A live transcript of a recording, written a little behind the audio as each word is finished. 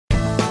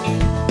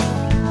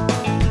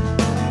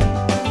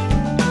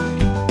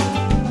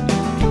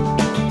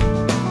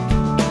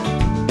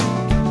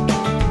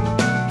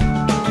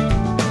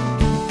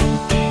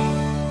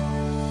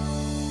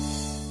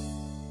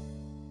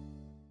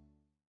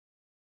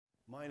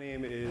My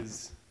name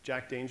is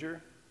Jack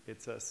Danger.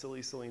 It's a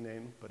silly, silly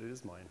name, but it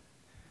is mine.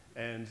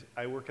 And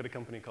I work at a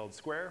company called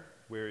Square.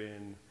 We're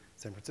in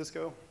San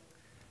Francisco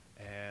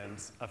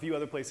and a few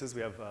other places. We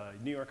have a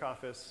New York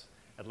office,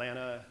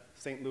 Atlanta,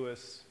 St.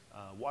 Louis,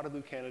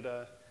 Waterloo,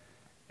 Canada,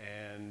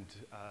 and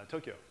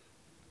Tokyo.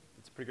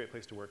 It's a pretty great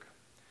place to work.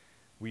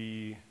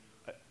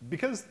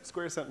 Because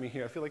Square sent me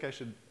here, I feel like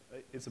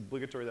it's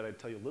obligatory that I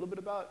tell you a little bit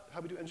about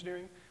how we do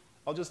engineering.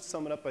 I'll just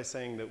sum it up by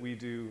saying that we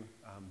do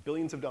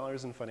billions of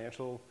dollars in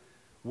financial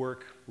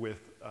work with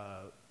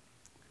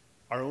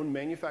our own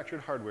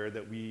manufactured hardware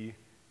that we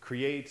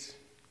create,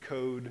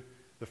 code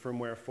the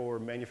firmware for,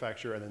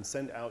 manufacture, and then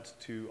send out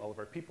to all of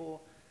our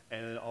people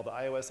and all the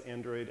iOS,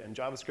 Android, and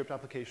JavaScript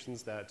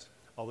applications that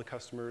all the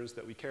customers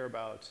that we care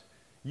about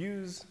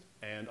use.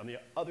 And on the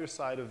other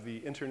side of the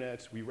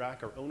internet, we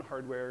rack our own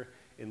hardware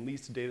in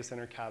leased data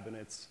center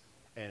cabinets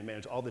and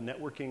manage all the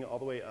networking all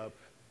the way up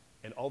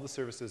and all the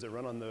services that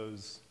run on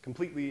those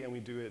completely, and we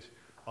do it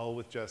all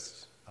with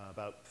just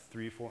about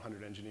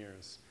 300-400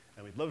 engineers.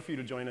 And we'd love for you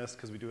to join us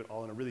because we do it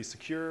all in a really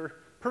secure,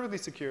 perfectly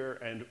secure,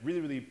 and really,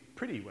 really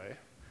pretty way,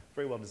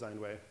 very well-designed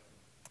way.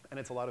 And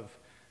it's a lot of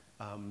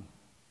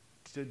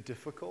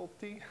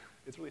difficulty.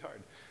 It's really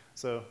hard.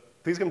 So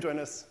please come join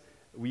us.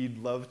 We'd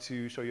love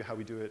to show you how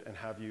we do it and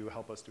have you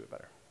help us do it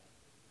better.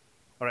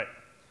 All right.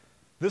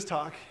 This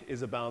talk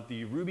is about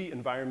the Ruby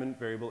Environment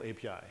Variable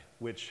API,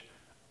 which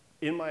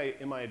in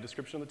my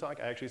description of the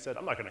talk, I actually said,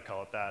 I'm not going to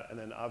call it that. And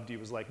then Avdi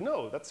was like,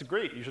 no, that's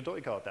great. You should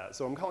totally call it that.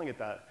 So I'm calling it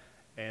that.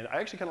 And I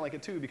actually kind of like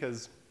it, too,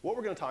 because what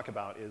we're going to talk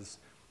about is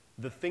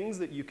the things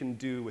that you can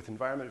do with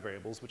environment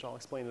variables, which I'll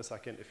explain in a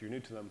second if you're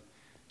new to them,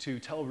 to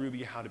tell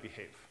Ruby how to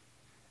behave.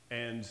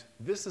 And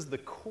this is the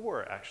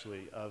core,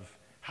 actually, of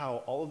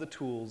how all of the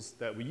tools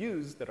that we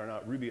use that are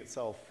not Ruby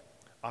itself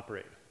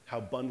operate.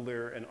 How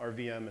bundler and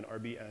rvm and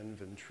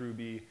rbenv and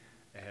chruby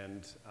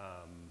and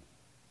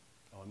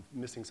I'm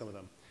missing some of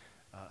them.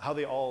 How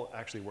they all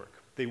actually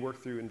work. They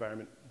work through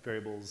environment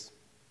variables,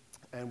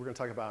 and we're going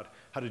to talk about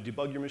how to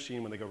debug your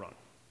machine when they go wrong.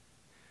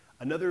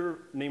 Another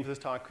name for this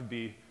talk could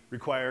be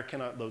require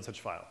cannot load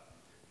such file.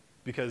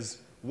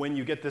 Because when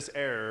you get this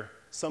error,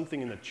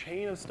 something in the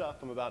chain of stuff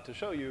I'm about to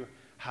show you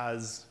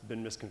has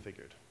been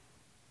misconfigured.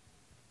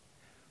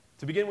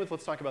 To begin with,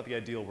 let's talk about the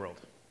ideal world.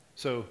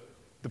 So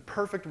the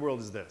perfect world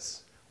is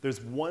this.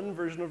 There's one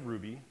version of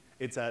Ruby.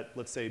 It's at,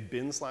 let's say,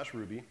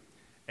 bin/Ruby.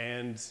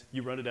 And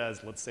you run it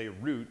as, let's say,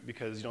 root,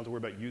 because you don't have to worry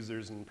about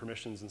users and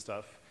permissions and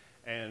stuff.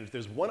 And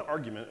there's one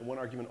argument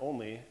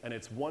only, and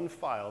it's one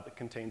file that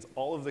contains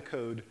all of the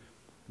code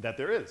that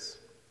there is.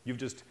 You've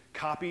just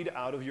copied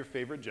out of your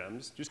favorite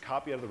gems, just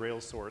copy out of the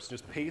Rails source,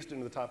 just paste it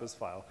into the top of this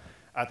file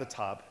at the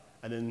top,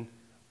 and then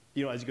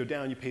as you go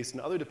down, you paste in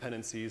other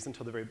dependencies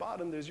until the very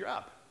bottom, there's your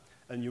app.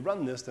 And you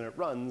run this, then it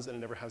runs, and it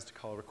never has to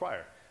call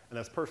require. And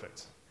that's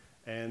perfect.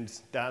 And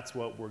that's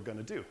what we're going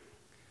to do.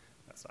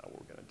 That's not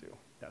what we're going to do.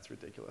 That's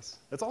ridiculous.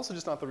 That's also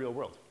just not the real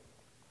world.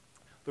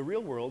 The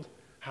real world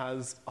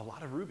has a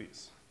lot of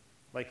rubies,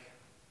 like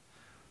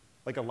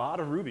a lot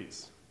of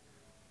rubies.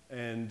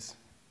 And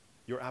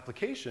your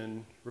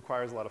application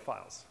requires a lot of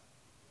files.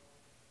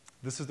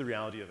 This is the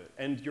reality of it.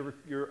 And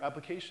your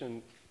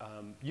application,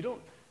 you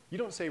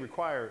don't say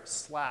require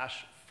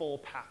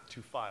 /full path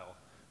to file,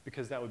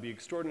 because that would be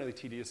extraordinarily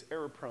tedious,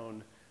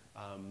 error-prone,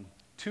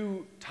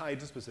 too tied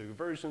to specific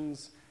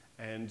versions,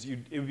 and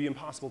it would be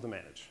impossible to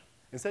manage.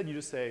 Instead, you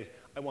just say,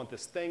 I want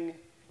this thing,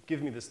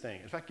 give me this thing.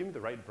 In fact, give me the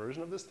right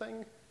version of this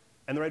thing,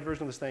 and the right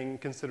version of this thing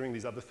considering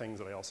these other things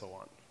that I also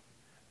want.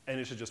 And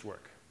it should just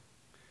work.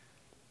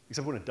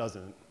 Except when it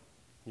doesn't,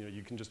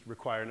 you can just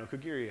require no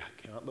kagiri.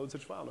 I cannot load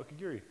such file, no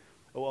kagiri.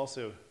 Oh,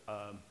 also,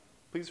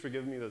 please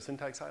forgive me the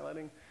syntax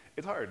highlighting.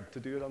 It's hard to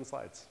do it on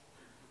slides.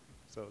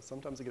 So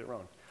sometimes I get it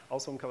wrong.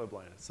 Also, I'm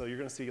colorblind. So you're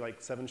going to see like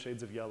 7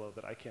 shades of yellow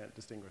that I can't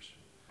distinguish.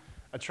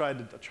 I tried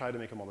to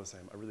make them all the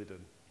same. I really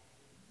did.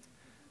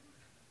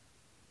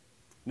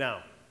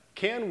 Now,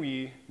 can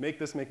we make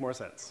this make more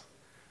sense?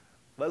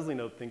 Leslie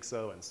Knope thinks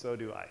so, and so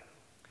do I.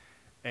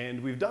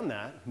 And we've done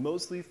that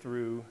mostly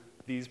through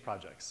these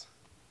projects.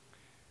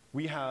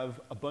 We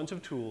have a bunch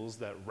of tools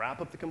that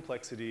wrap up the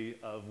complexity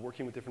of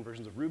working with different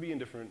versions of Ruby and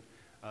different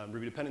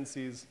Ruby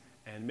dependencies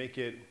and make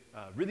it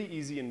really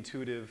easy and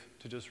intuitive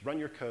to just run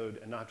your code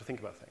and not have to think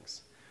about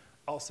things.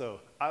 Also,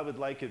 I would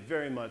like it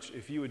very much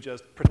if you would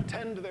just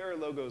pretend there are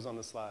logos on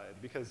the slide,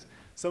 because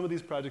some of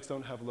these projects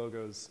don't have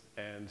logos,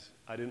 and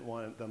I didn't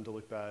want them to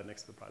look bad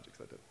next to the projects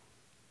I did.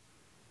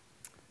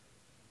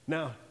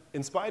 Now,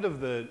 in spite of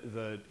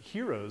the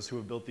heroes who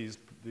have built these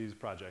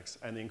projects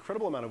and the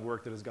incredible amount of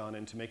work that has gone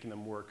into making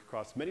them work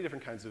across many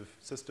different kinds of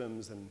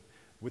systems and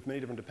with many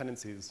different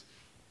dependencies,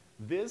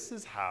 this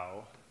is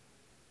how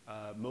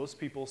most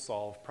people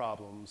solve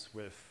problems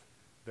with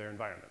their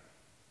environment.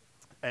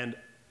 And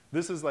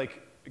this is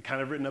like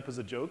kind of written up as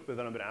a joke, but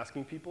then I've been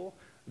asking people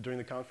during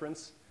the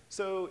conference.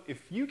 So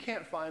if you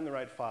can't find the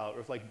right file, or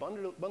if like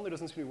bundler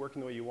doesn't seem to be working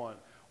the way you want,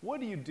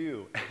 what do you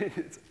do? And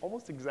it's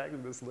almost exactly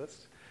this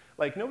list.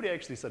 Like nobody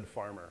actually said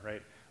farmer,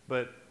 right?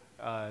 But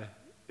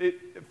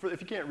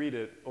if you can't read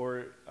it,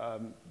 or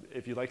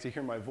if you'd like to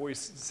hear my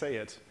voice say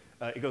it,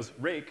 it goes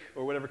rake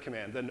or whatever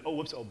command. Then, oh,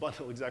 whoops, oh,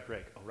 bundle exec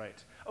rake. Oh,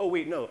 right. Oh,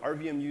 wait, no,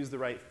 rvm used the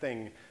right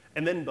thing,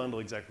 and then bundle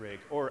exec rake.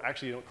 Or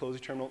actually, you don't close your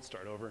terminal,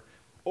 start over.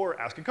 Or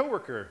ask a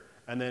coworker.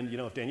 And then,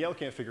 if Danielle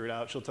can't figure it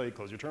out, she'll tell you,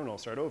 close your terminal,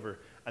 start over.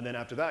 And then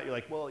after that, you're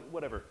like, well,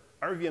 whatever.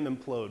 RVM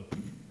implode.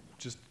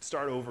 Just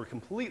start over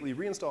completely,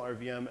 reinstall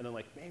RVM, and then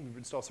maybe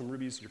install some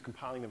Ruby so you're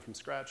compiling them from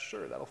scratch.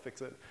 Sure, that'll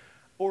fix it.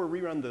 Or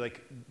rerun the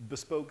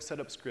bespoke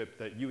setup script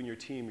that you and your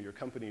team or your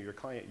company or your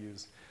client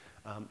use.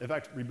 In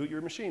fact, reboot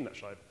your machine. That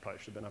probably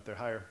should have been up there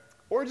higher.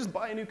 Or just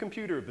buy a new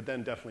computer, but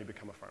then definitely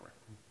become a farmer.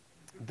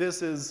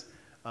 This is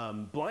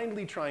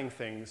blindly trying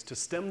things to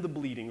stem the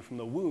bleeding from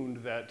the wound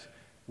that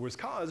was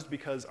caused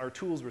because our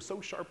tools were so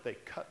sharp they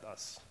cut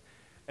us.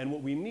 And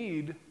what we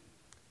need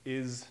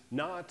is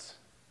not,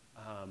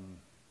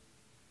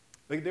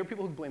 there are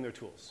people who blame their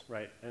tools,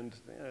 right? And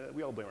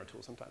we all blame our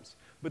tools sometimes.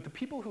 But the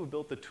people who have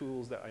built the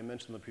tools that I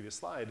mentioned on the previous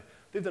slide,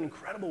 they've done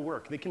incredible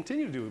work. They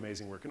continue to do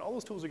amazing work, and all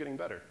those tools are getting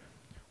better.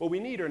 What we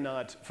need are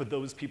not for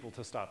those people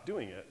to stop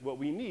doing it. What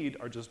we need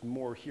are just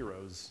more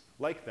heroes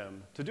like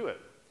them to do it.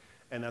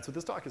 And that's what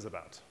this talk is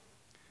about.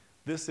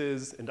 This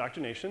is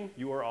indoctrination.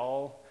 You are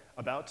all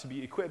about to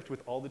be equipped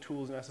with all the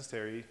tools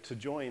necessary to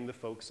join the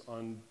folks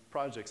on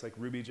projects like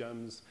Ruby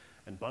Gems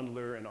and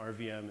Bundler and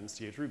RVM and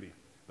chruby.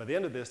 By the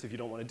end of this, if you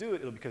don't want to do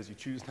it, it'll be because you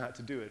choose not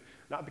to do it,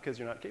 not because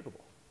you're not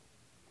capable.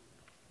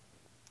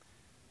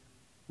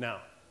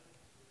 Now,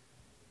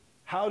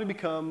 how to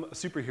become a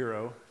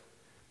superhero,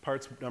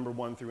 parts number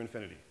 1 through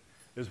infinity.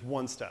 There's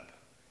one step.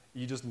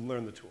 You just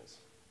learn the tools.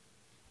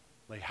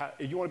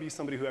 If you want to be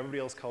somebody who everybody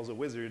else calls a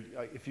wizard,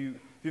 if you've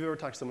ever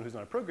talked to someone who's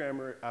not a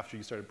programmer after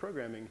you started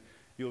programming,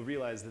 you'll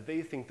realize that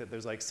they think that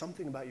there's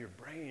something about your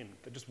brain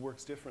that just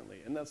works differently,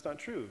 and that's not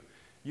true.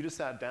 You just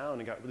sat down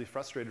and got really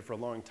frustrated for a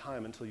long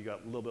time until you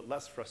got a little bit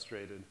less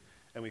frustrated,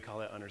 and we call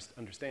that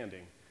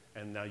understanding.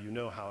 And now you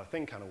know how a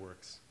thing kind of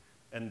works,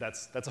 and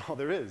that's all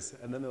there is.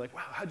 And then they're like,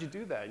 wow, how'd you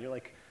do that? And you're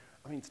like,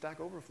 I mean, Stack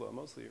Overflow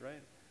mostly,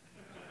 right?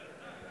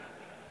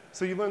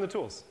 So you learn the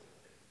tools.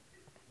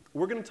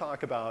 We're going to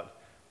talk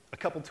about a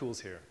couple tools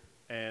here,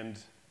 and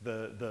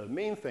the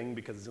main thing,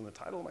 because it's in the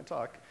title of my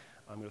talk,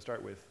 I'm going to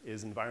start with,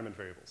 is environment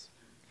variables.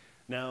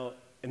 Now,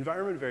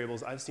 environment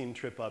variables I've seen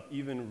trip up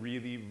even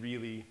really,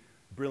 really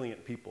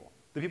brilliant people.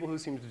 The people who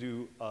seem to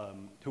do,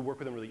 who work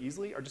with them really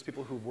easily are just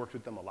people who've worked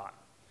with them a lot.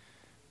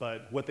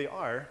 But what they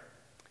are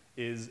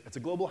is it's a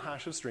global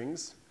hash of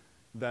strings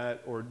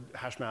that, or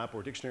hash map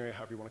or dictionary,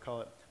 however you want to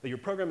call it, that your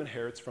program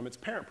inherits from its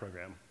parent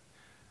program.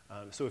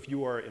 So if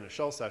you are in a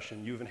shell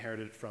session, you've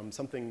inherited it from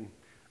something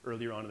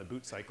earlier on in the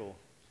boot cycle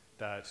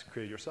that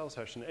created your shell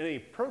session. And any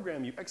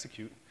program you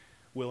execute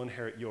will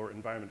inherit your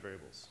environment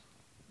variables.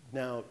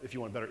 Now, if you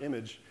want a better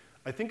image,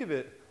 I think of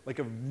it like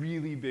a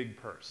really big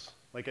purse,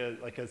 like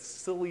a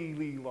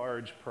sillily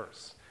large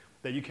purse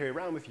that you carry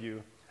around with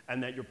you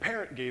and that your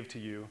parent gave to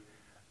you,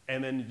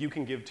 and then you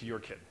can give to your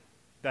kid.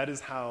 That is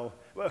how,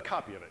 well, a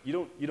copy of it.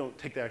 You don't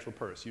take the actual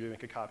purse. You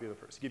make a copy of the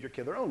purse. You give your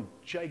kid their own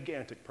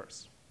gigantic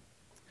purse.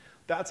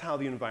 That's how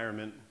the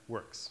environment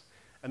works.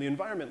 And the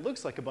environment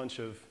looks like a bunch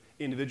of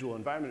individual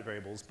environment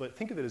variables, but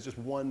think of it as just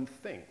one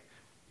thing.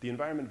 The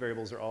environment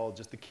variables are all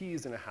just the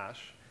keys in a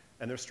hash,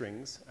 and they're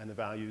strings, and the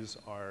values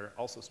are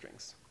also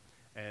strings.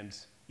 And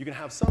you can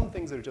have some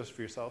things that are just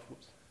for yourself,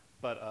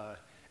 but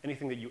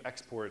anything that you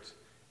export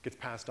gets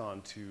passed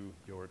on to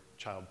your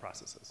child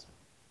processes.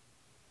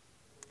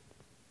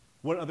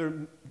 One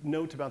other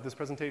note about this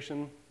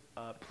presentation,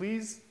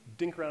 please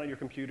dink around on your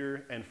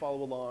computer and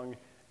follow along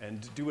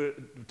and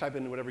type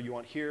in whatever you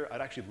want here.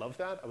 I'd actually love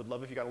that. I would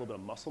love if you got a little bit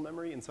of muscle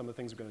memory in some of the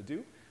things we're going to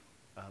do.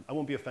 I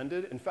won't be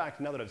offended. In fact,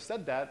 now that I've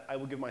said that, I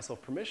will give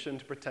myself permission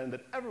to pretend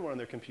that everyone on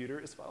their computer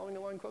is following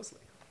along closely.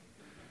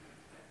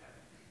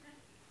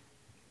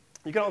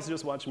 You can also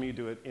just watch me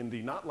do it in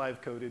the not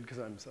live coded, because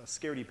I'm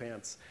scaredy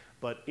pants,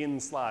 but in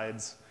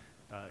slides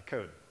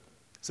code.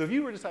 So if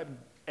you were to type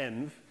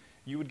env,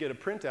 you would get a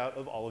printout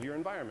of all of your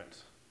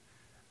environment.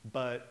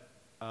 But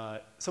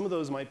some of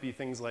those might be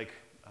things like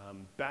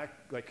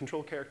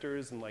control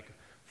characters and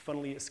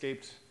funnily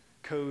escaped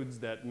codes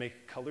that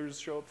make colors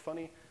show up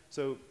funny.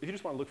 So if you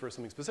just want to look for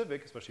something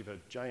specific, especially if you have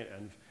a giant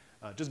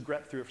env, just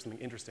grep through it for something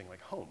interesting like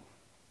home.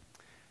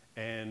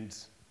 And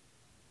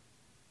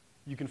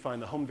you can find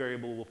the home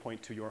variable will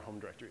point to your home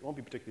directory. It won't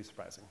be particularly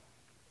surprising.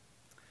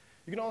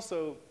 You can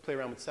also play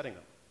around with setting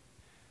them.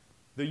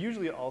 They're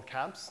usually all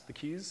caps, the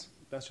keys.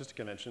 That's just a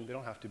convention. They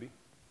don't have to be.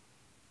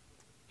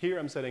 Here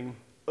I'm setting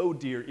oh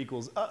dear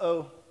equals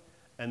uh-oh,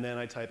 and then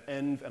I type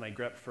env and I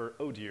grep for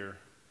oh dear.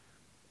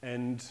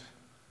 And,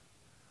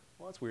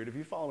 well, that's weird. If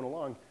you're following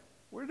along,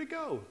 where did it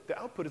go? The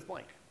output is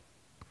blank.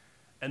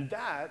 And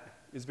that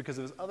is because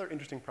of this other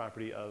interesting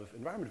property of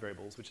environment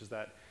variables, which is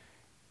that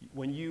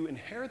when you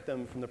inherit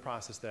them from the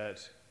process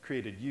that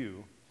created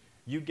you,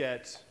 you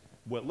get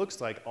what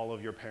looks like all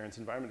of your parents'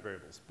 environment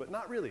variables. But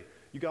not really.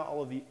 You got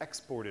all of the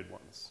exported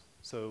ones.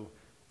 So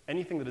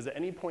anything that has at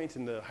any point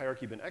in the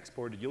hierarchy been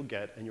exported, you'll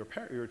get, and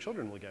your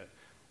children will get.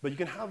 But you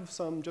can have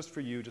some just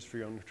for you, just for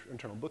your own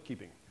internal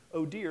bookkeeping.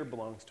 Oh dear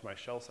belongs to my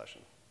shell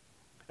session.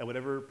 And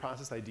whatever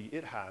process ID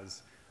it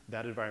has,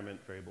 that environment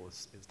variable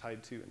is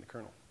tied to in the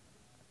kernel.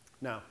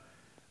 Now,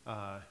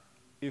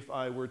 if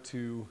I were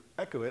to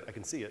echo it, I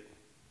can see it,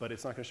 but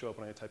it's not going to show up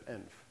when I type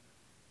env.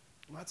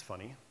 Well, that's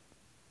funny.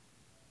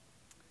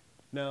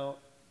 Now,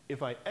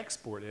 if I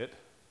export it,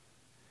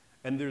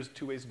 and there's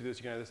two ways to do this.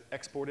 You can either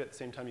export it at the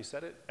same time you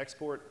set it,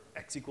 export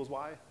x equals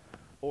y,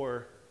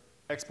 or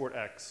export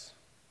x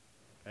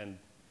and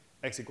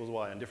x equals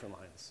y on different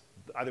lines.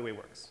 Either way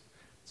works.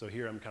 So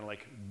here I'm kind of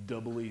like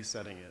doubly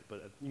setting it,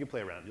 but you can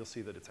play around. You'll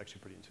see that it's actually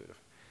pretty intuitive.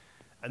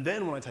 And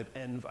then when I type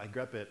env, I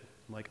grep it.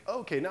 I'm like, oh,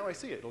 OK, now I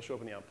see it. It'll show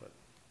up in the output.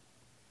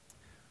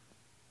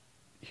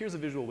 Here's a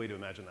visual way to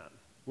imagine that.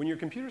 When your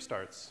computer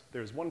starts,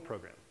 there's one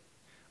program,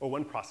 or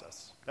one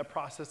process. That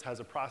process has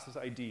a process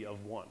ID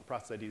of 1.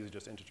 Process ID is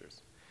just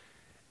integers.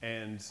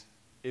 And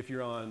if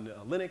you're on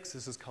Linux,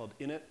 this is called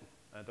init.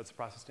 That's a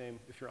process name.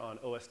 If you're on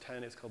OS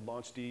 10, it's called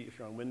launchd. If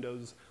you're on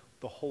Windows,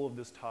 the whole of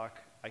this talk,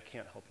 I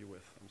can't help you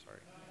with. I'm sorry.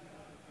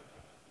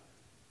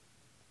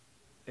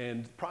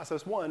 And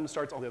process 1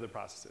 starts all the other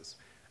processes.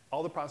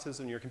 All the processes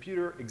in your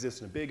computer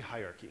exist in a big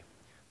hierarchy.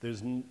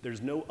 There's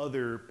no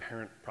other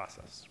parent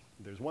process.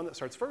 There's one that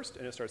starts first,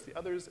 and it starts the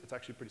others. It's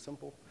actually pretty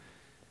simple.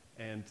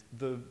 And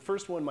the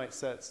first one might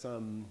set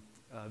some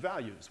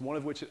values, one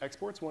of which it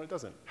exports, one it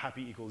doesn't.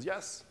 Happy equals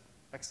yes,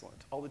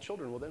 excellent. All the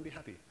children will then be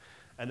happy.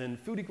 And then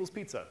food equals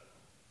pizza,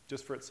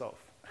 just for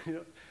itself. You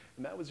know?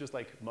 And that was just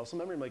like muscle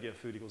memory. I'm like, yeah,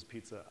 food equals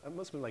pizza. It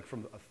must have been like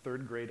from a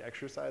 3rd grade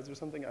exercise or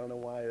something. I don't know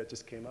why it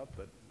just came up,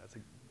 but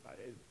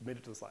it made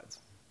it to the slides.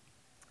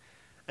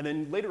 And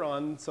then later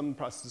on, some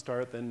processes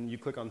start, then you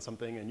click on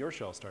something, and your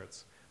shell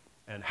starts.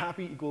 And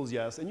happy equals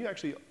yes, and you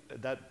actually,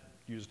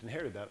 you just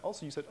inherited that.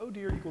 Also, you said, oh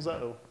dear equals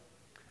uh-oh.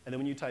 And then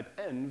when you type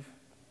env,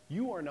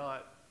 you are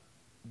not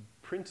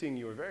printing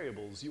your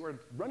variables. You are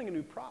running a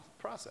new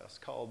process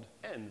called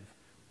env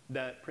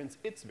that prints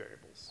its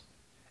variables.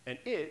 And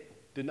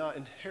it did not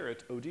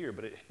inherit oh dear,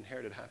 but it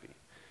inherited happy.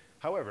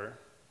 However,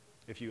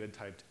 if you had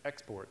typed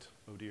export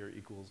oh dear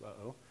equals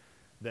uh-oh,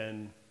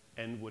 then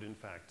env would in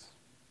fact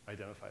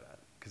identify that,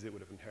 because it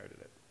would have inherited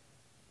it.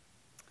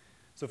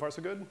 So far,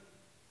 so good?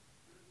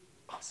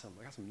 Awesome,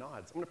 I got some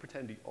nods. I'm going to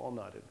pretend you all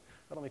nodded.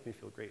 That'll make me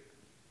feel great.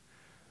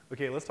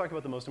 OK, let's talk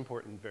about the most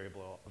important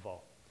variable of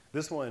all.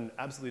 This one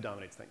absolutely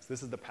dominates things.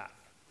 This is the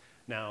path.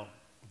 Now,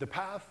 the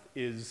path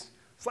is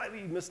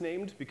slightly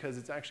misnamed because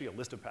it's actually a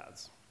list of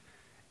paths.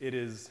 It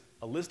is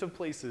a list of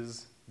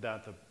places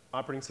that the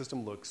operating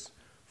system looks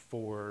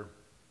for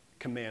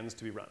commands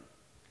to be run.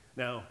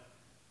 Now,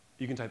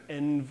 you can type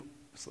env,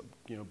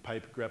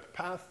 pipe grep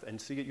path, and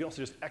see it. You can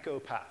also just echo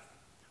path.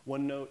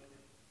 One note,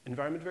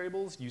 environment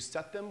variables, you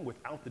set them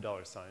without the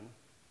 $,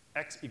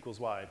 x equals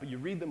y, but you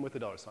read them with the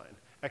 $,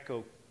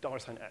 echo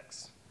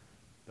 $x.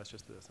 That's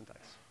just the syntax.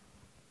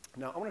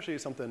 Now, I want to show you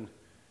something.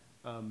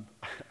 I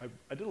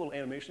did a little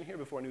animation here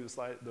before I knew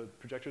the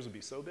projectors would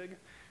be so big.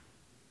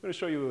 I'm going to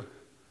show you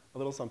a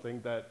little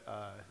something that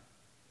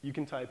you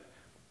can type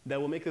that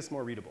will make this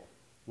more readable,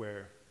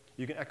 where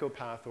you can echo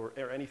path or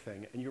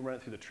anything, and you can run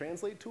it through the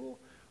translate tool,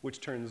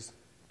 which turns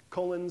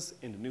colons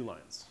into new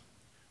lines,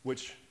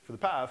 which for the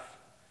path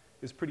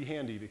is pretty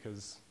handy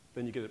because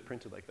then you get it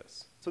printed like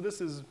this. So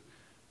this is a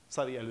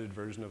slightly edited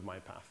version of my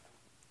path.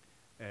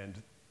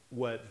 And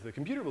what the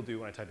computer will do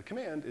when I type a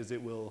command is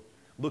it will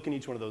look in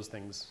each one of those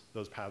things,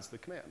 those paths of the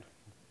command.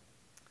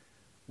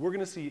 We're going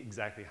to see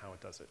exactly how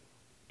it does it.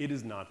 It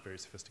is not very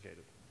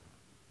sophisticated.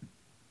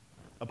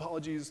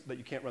 Apologies that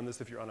you can't run this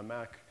if you're on a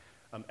Mac.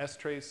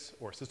 strace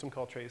or system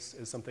call trace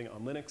is something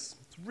on Linux.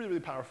 It's really,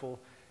 really powerful.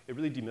 It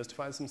really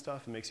demystifies some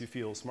stuff and makes you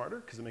feel smarter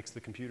because it makes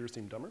the computer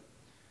seem dumber.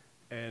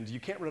 And you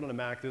can't run it on a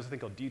Mac. There's a thing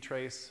called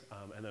dtrace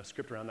and a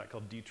script around that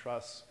called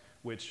dtruss,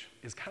 which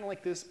is kind of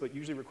like this, but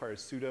usually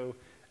requires sudo.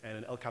 And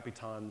in El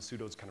Capitan,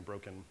 sudo is kind of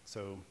broken.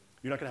 So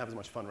you're not going to have as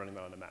much fun running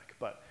that on a Mac.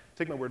 But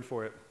take my word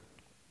for it,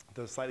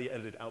 the slightly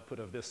edited output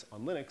of this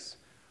on Linux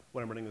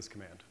when I'm running this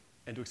command.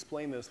 And to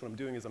explain this, what I'm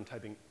doing is I'm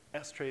typing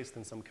strace,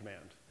 then some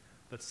command.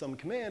 That some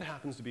command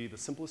happens to be the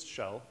simplest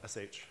shell,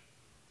 sh,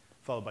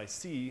 followed by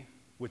c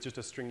with just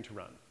a string to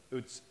run.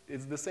 It's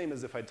the same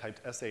as if I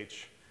typed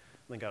sh,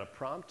 then got a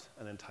prompt,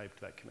 and then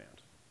typed that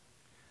command.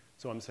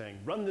 So I'm saying,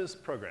 run this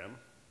program,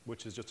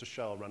 which is just a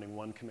shell running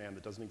one command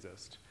that doesn't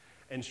exist,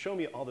 and show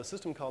me all the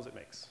system calls it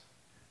makes.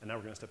 And now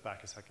we're going to step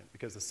back a second,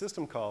 because the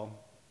system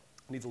call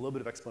needs a little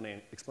bit of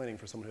explaining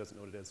for someone who doesn't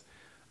know what it is.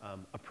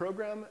 A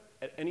program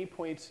at any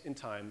point in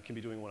time can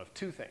be doing one of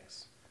two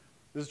things.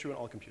 This is true on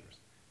all computers.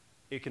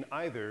 It can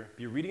either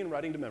be reading and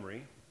writing to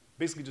memory,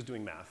 basically just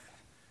doing math,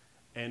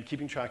 and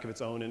keeping track of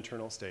its own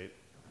internal state,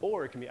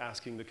 or it can be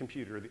asking the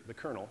computer, the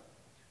kernel,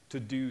 to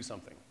do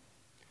something.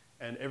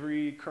 And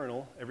every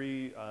kernel,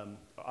 every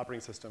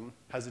operating system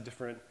has a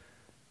different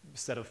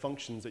set of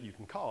functions that you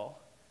can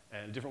call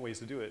and different ways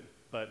to do it.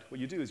 But what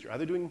you do is you're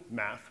either doing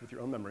math with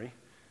your own memory,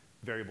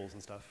 variables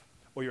and stuff,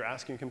 or you're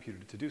asking a computer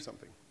to do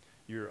something.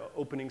 You're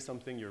opening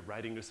something, you're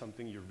writing to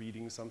something, you're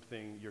reading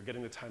something, you're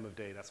getting the time of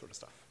day, that sort of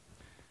stuff.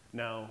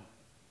 Now,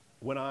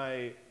 when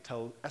I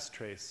tell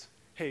strace,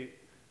 hey,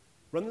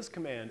 run this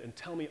command and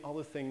tell me all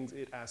the things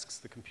it asks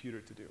the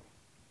computer to do,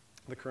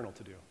 the kernel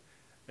to do,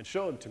 and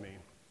show them to me,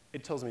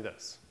 it tells me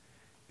this.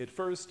 It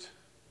first,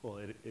 well,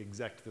 it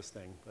execed this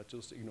thing. Let's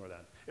just ignore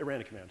that. It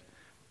ran a command.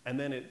 And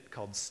then it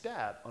called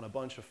stat on a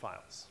bunch of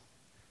files.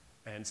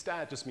 And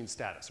stat just means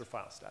status or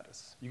file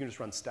status. You can just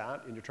run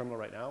stat in your terminal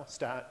right now,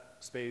 stat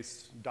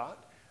space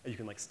dot, and you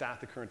can like stat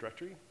the current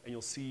directory, and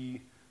you'll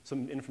see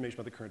some information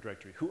about the current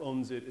directory. Who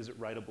owns it? Is it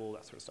writable?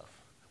 That sort of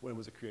stuff. When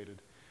was it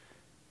created?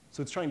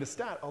 So it's trying to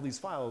stat all these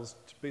files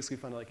to basically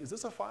find out, like, is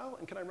this a file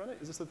and can I run it?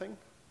 Is this the thing?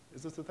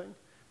 Is this the thing?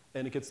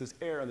 And it gets this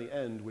error on the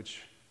end,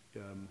 which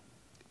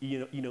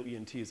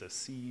ENT is a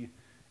C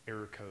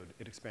error code.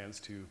 It expands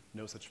to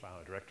no such file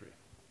or directory.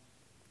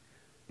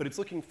 But it's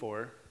looking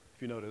for,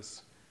 if you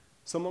notice,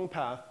 some long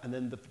path and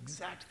then the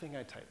exact thing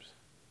I typed,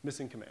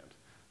 missing command.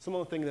 Some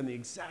long thing and then the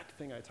exact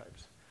thing I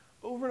typed,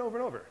 over and over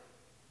and over.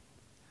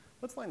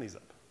 Let's line these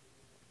up.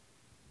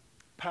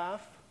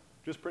 Path,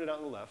 just printed out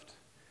on the left,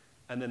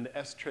 and then the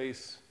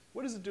strace,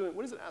 what is it doing?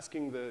 What is it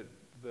asking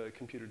the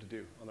computer to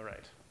do on the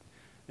right?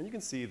 And you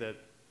can see that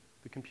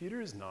the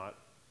computer is not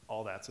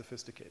all that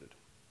sophisticated.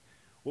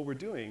 What we're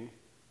doing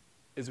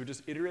is we're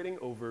just iterating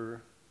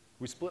over,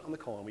 we split on the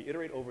column, we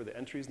iterate over the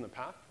entries in the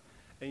path,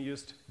 and you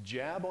just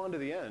jab onto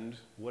the end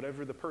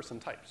whatever the person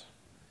typed.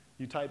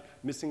 You type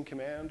missing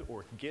command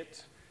or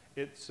git,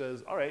 it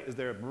says, all right, is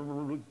there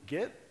a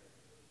git?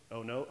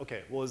 Oh no,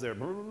 okay, well is there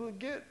a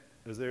git?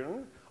 Is there,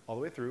 all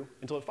the way through,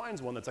 until it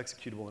finds one that's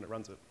executable and it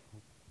runs it.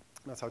 And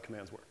that's how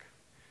commands work.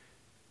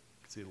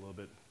 You can see it a little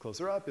bit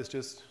closer up, it's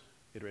just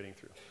iterating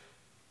through.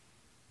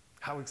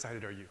 How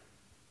excited are you?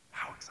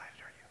 How excited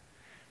are you?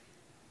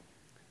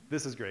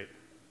 This is great,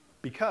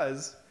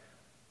 because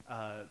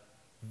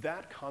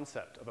that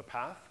concept of a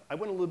path, I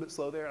went a little bit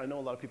slow there. I know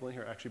a lot of people in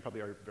here actually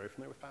probably are very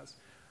familiar with paths.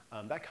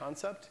 That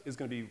concept is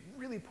going to be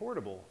really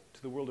portable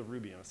to the world of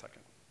Ruby in a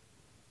second,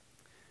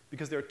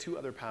 because there are two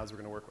other paths we're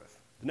going to work with.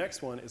 The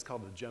next one is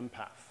called the gem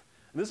path.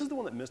 And this is the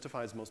one that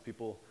mystifies most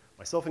people,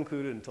 myself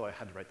included, until I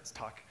had to write this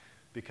talk,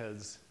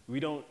 because we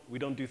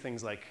don't do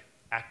things like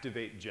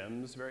activate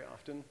gems very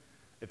often.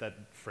 If that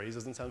phrase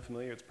doesn't sound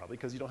familiar, it's probably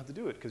because you don't have to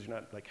do it, because you're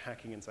not like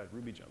hacking inside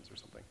Ruby gems or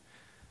something.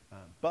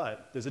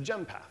 But there's a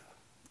gem path.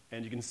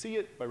 And you can see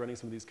it by running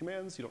some of these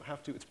commands. You don't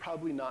have to. It's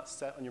probably not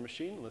set on your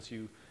machine unless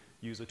you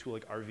use a tool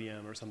like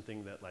RVM or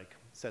something that like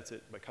sets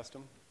it by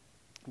custom.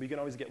 But you can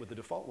always get what the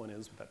default one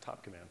is with that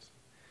top command.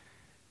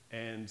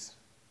 And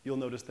you'll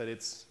notice that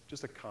it's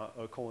just a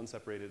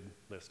colon-separated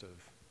list of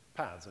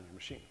paths on your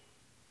machine.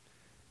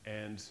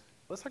 And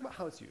let's talk about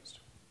how it's used.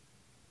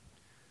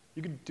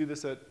 You could do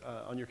this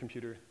on your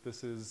computer.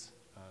 This is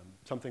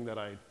something that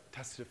I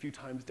tested a few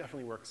times,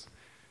 definitely works.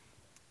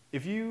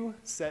 If you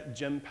set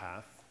gem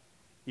path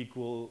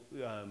equal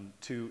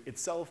to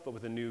itself, but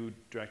with a new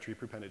directory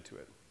prepended to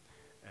it.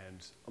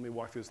 And let me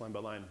walk through this line by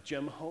line.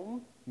 Gem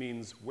home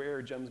means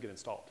where gems get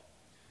installed.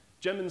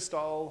 Gem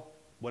install,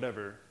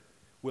 whatever,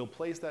 will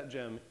place that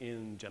gem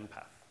in gem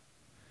path.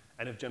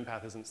 And if gem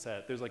path isn't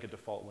set, there's like a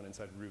default one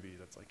inside Ruby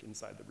that's like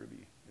inside the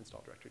Ruby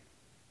install directory.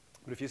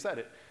 But if you set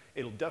it,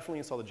 it'll definitely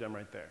install the gem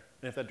right there.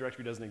 And if that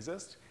directory doesn't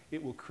exist,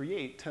 it will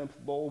create temp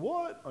lol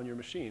what on your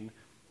machine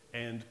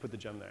and put the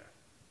gem there.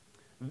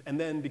 And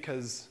then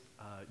because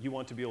you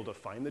want to be able to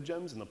find the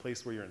gems in the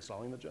place where you're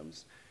installing the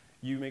gems,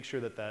 you make sure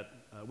that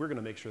we're going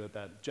to make sure that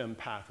that gem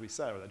path we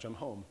set, or that gem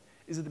home,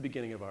 is at the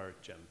beginning of our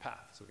gem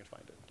path, so we can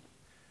find it.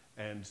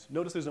 And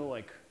notice there's no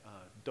like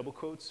double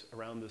quotes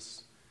around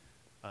this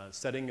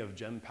setting of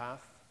gem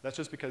path. That's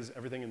just because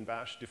everything in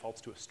Bash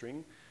defaults to a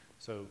string,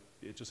 so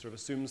it just sort of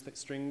assumes that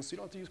strings, so you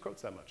don't have to use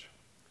quotes that much.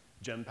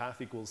 Gem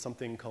path equals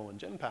something colon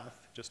gem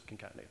path, just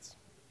concatenates.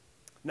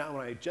 Now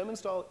when I gem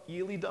install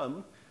eally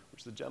dumb,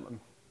 which is a gem I'm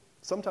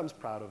sometimes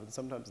proud of and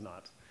sometimes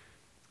not,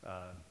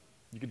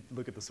 you could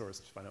look at the source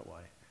to find out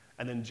why.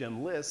 And then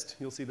gem list,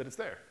 you'll see that it's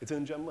there. It's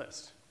in gem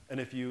list. And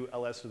if you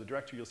ls to the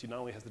directory, you'll see not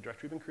only has the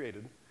directory been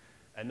created,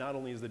 and not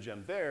only is the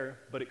gem there,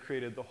 but it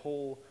created the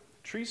whole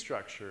tree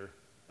structure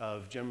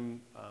of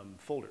gem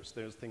folders.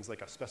 There's things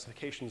like a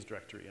specifications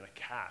directory and a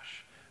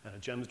cache and a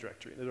gems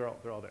directory. They're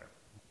all there.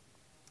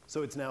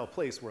 So it's now a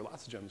place where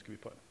lots of gems can be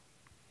put.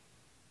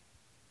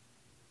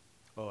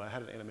 Oh, I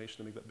had an animation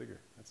to make that bigger.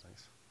 That's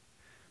nice.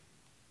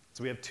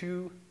 So we have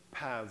two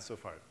paths so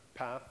far,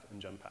 path and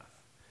gem path.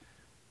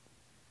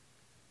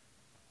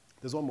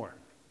 There's one more.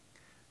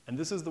 And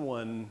this is the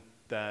one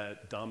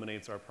that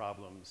dominates our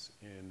problems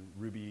in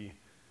Ruby.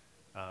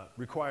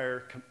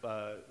 Require,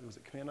 was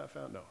it command not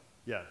found? No,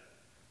 yeah.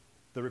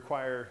 The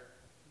require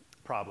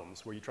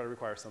problems, where you try to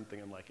require something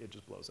and like it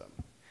just blows up.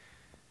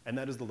 And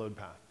that is the load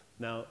path.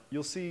 Now,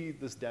 you'll see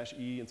this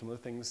 -e and some other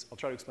things. I'll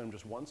try to explain them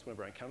just once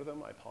whenever I encounter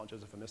them. I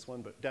apologize if I miss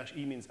one, but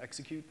 -e means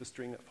execute the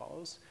string that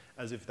follows,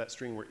 as if that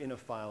string were in a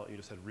file and you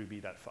just had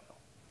Ruby that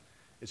file.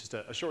 It's just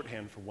a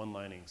shorthand for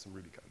one-lining some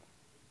Ruby code.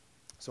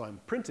 So I'm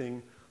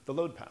printing the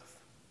load path.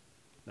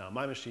 Now,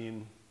 my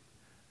machine,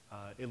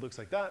 it looks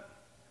like that.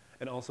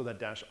 And also that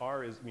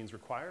 -r means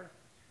require.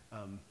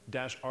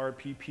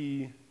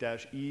 -rpp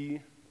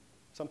 -e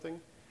something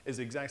is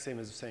the exact same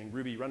as saying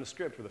Ruby run a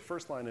script where the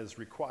first line is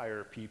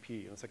require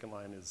pp and the second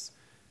line is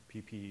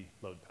pp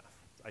load path.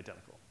 It's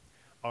identical.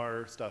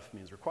 R stuff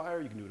means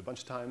require. You can do it a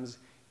bunch of times.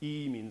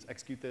 E means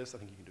execute this. I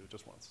think you can do it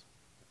just once.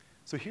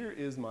 So here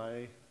is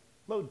my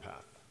load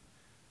path.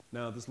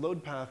 Now, this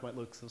load path might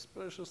look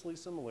suspiciously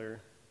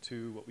similar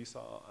to what we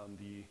saw on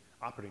the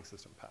operating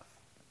system path.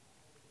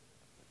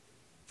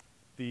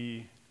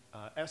 The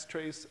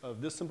strace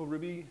of this simple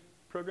Ruby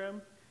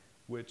program,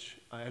 which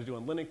I had to do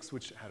on Linux,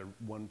 which had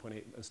a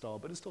 1.8 install,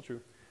 but it's still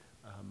true.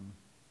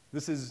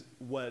 This is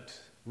what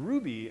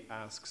Ruby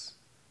asks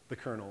the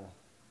kernel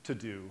to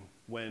do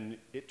when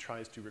it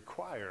tries to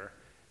require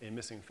a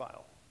missing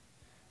file.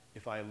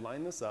 If I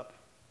line this up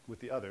with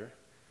the other,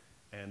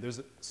 and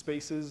there's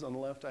spaces on the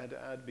left I had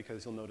to add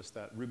because you'll notice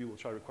that Ruby will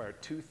try to require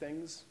two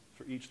things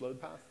for each load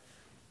path.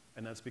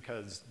 And that's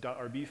because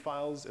 .rb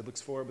files it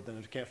looks for, but then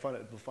if it can't find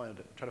it, it'll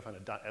try to find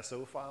a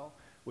 .so file,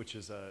 which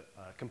is a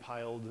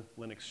compiled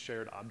Linux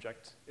shared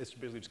object. It's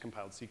basically just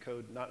compiled C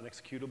code, not an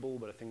executable,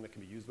 but a thing that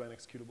can be used by an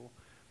executable.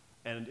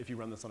 And if you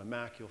run this on a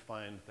Mac, you'll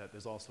find that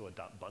there's also a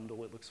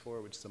 .bundle it looks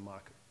for, which is a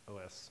Mac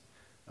OS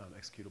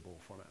executable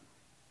format.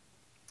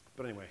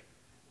 But anyway,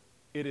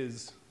 it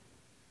is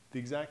the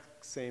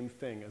exact same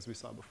thing as we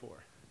saw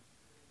before.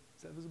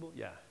 Is that visible?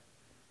 Yeah.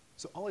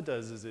 So all it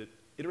does is it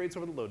iterates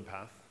over the load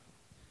path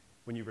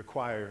when you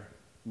require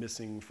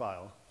missing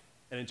file,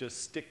 and it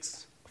just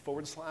sticks a /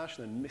 and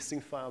then missing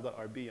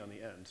file.rb on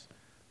the end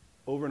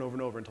over and over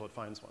and over until it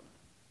finds one.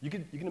 You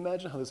can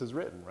imagine how this is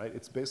written, right?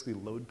 It's basically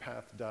load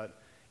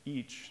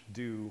path.each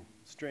do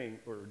string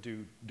or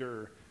do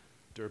dir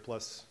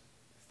plus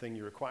thing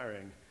you're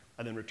requiring,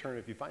 and then return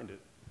if you find it,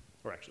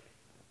 or actually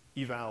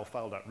eval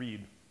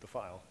file.read the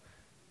file,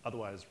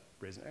 otherwise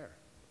raise an error.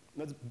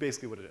 And that's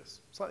basically what it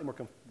is. Slightly more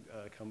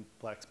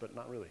complex, but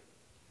not really.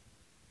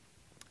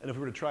 And if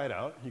we were to try it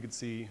out, you could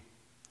see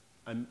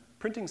I'm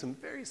printing some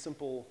very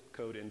simple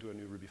code into a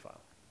new Ruby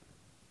file.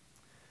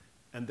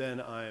 And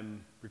then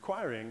I'm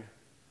requiring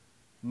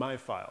my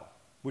file,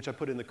 which I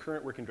put in the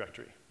current working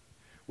directory,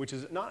 which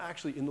is not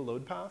actually in the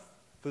load path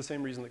for the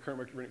same reason the current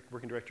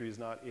working directory is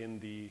not in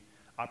the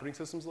operating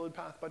system's load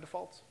path by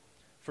default.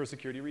 For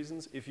security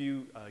reasons, if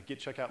you git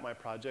check out my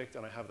project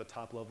and I have the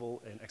top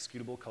level an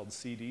executable called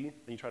CD, and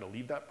you try to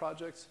leave that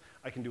project,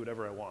 I can do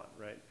whatever I want,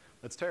 right?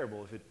 That's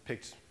terrible if it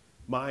picked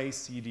my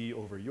CD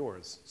over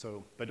yours.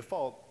 So by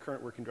default,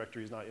 current working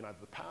directory is not in either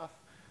the path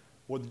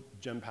or the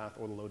gem path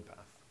or the load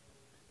path.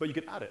 But you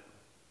could add it.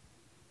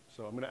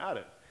 So I'm going to add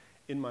it.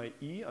 In my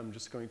E, I'm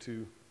just going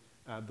to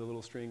add the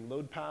little string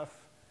load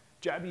path,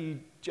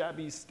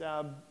 jabby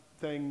stab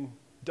thing,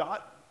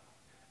 dot.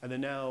 And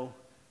then now,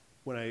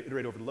 when I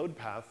iterate over the load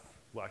path,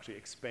 we'll actually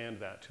expand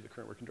that to the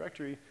current working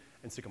directory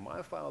and stick a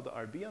my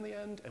file.rb on the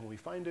end. And when we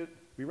find it,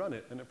 we run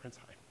it, and it prints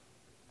hi.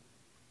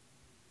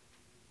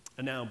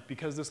 And now,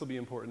 because this will be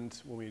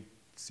important when we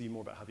see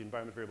more about how the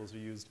environment variables are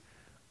used,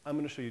 I'm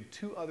going to show you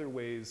two other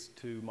ways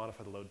to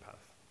modify the load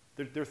path.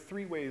 There are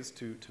three ways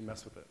to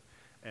mess with it,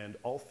 and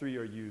all three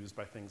are used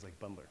by things like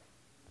bundler.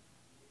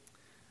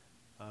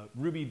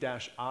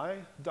 Ruby-i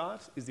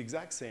dot is the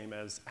exact same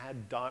as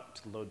add dot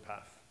to the load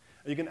path.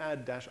 And you can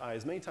add -i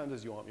as many times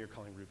as you want when you're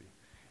calling Ruby.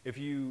 If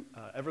you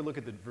ever look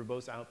at the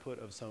verbose output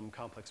of some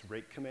complex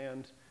rake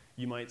command,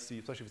 you might see,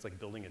 especially if it's like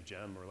building a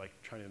gem or like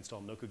trying to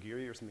install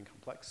nokogiri or something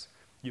complex,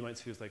 you might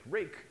see it's like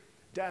rake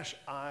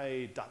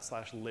 -i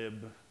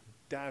 /lib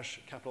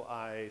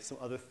 -I some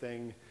other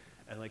thing,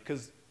 and like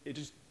because it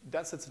just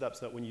that sets it up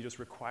so that when you just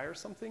require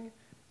something,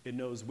 it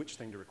knows which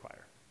thing to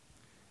require,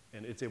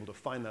 and it's able to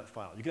find that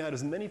file. You can add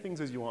as many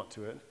things as you want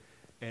to it,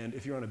 and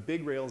if you're on a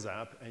big Rails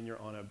app and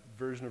you're on a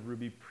version of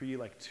Ruby pre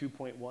like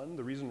 2.1,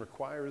 the reason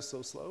require is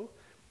so slow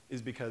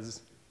is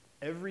because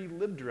every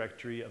lib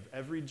directory of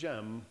every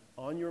gem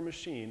on your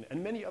machine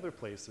and many other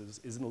places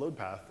is in the load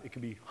path. It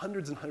could be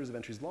hundreds and hundreds of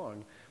entries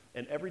long,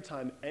 and every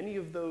time any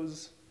of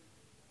those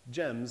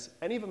gems,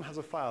 any of them has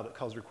a file that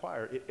calls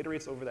require, it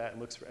iterates over that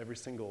and looks for every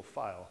single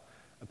file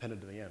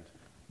appended to the end.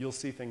 You'll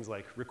see things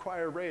like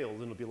require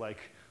Rails, and it'll be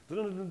like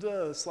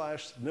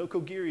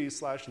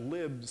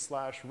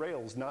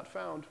 /nokogiri/lib/rails not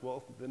found.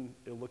 Well, then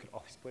it'll look at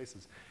all these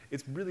places.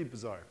 It's really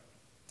bizarre.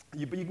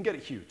 But you can get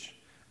it huge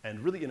and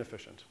really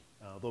inefficient,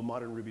 though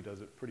modern Ruby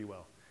does it pretty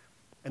well.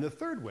 And the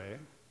third way,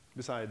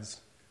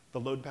 besides the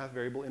load path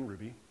variable in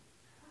Ruby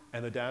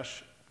and the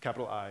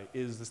 -I,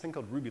 is this thing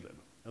called RubyLib.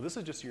 Now, this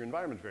is just your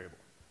environment variable.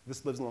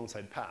 This lives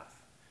alongside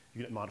path.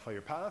 You can modify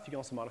your path. You can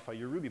also modify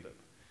your RubyLib.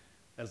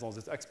 As long as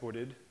it's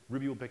exported,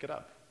 Ruby will pick it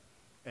up.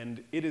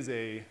 And it is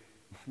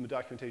from the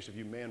documentation of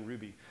you man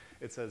Ruby,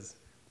 it says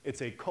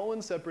it's a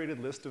colon-separated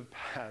list of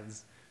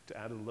paths to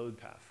add to the load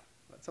path.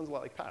 That sounds a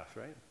lot like path,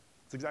 right?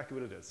 It's exactly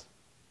what it is.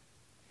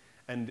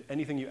 And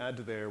anything you add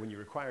to there when you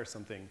require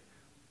something,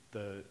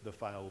 the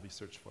file will be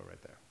searched for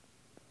right there.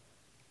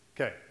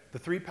 OK, the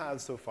three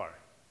paths so far.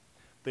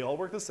 They all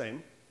work the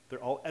same.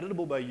 They're all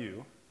editable by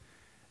you.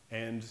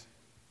 And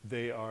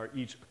they are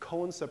each a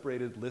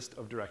colon-separated list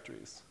of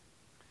directories.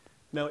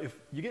 Now, if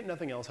you get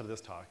nothing else out of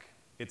this talk,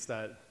 it's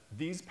that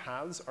these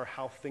paths are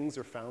how things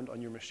are found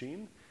on your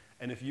machine.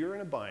 And if you're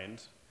in a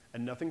bind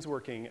and nothing's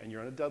working and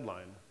you're on a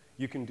deadline,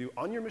 you can do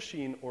on your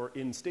machine or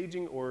in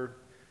staging or,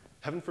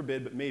 heaven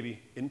forbid, but maybe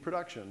in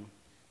production,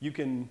 you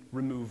can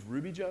remove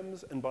Ruby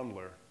gems and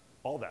bundler,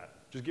 all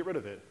that. Just get rid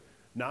of it,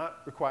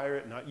 not require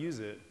it, not use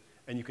it,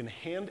 and you can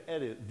hand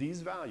edit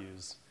these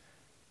values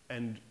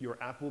and your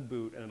app will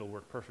boot and it'll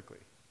work perfectly.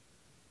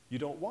 You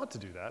don't want to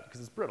do that because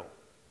it's brittle.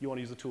 You want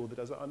to use a tool that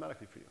does it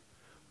automatically for you.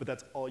 But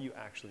that's all you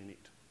actually need.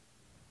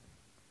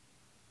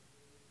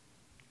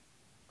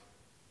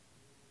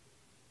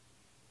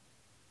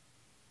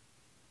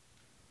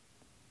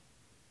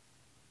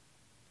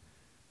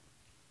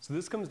 So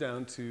this comes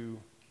down to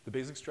the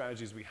basic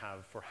strategies we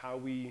have for how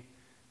we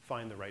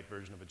find the right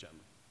version of a gem.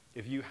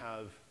 If you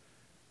have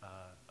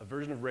a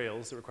version of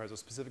Rails that requires a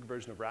specific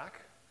version of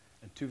Rack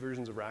and 2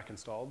 versions of Rack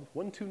installed,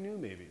 1 too new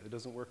maybe, that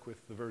doesn't work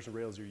with the version of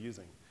Rails you're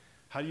using,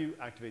 how do you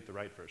activate the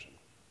right version?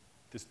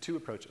 There's 2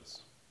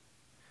 approaches.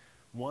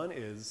 One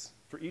is,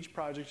 for each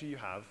project you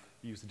have,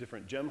 you use a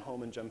different gem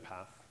home and gem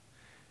path,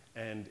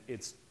 and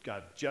it's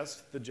got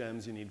just the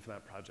gems you need for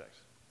that project.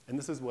 And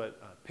this is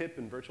what pip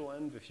and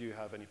virtualenv, if you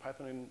have any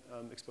Python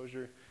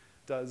exposure,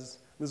 does.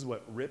 This is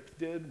what rip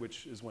did,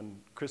 which is when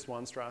Chris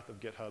Wanstrath of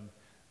GitHub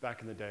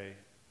back in the day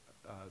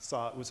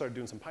we started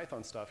doing some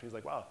Python stuff, and he's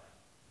like, wow,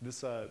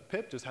 this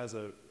pip just has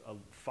a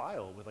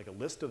file with like a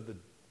list of the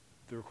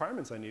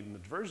requirements I need and the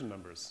version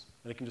numbers,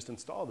 and it can just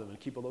install them and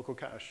keep a local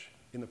cache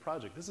in the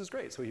project. This is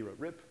great. So he wrote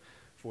rip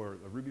for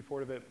a Ruby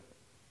port of it,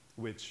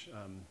 which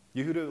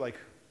Yehuda like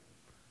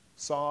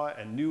saw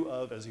and knew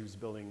of as he was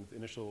building the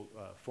initial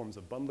forms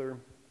of bundler.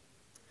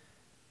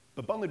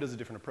 But bundler does a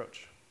different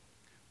approach.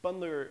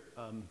 Bundler,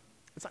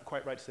 it's not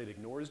quite right to say it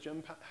ignores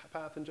gem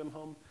path and gem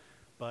home,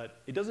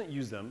 but it doesn't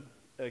use them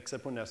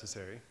except when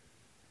necessary.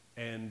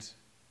 And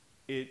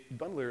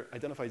bundler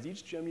identifies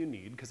each gem you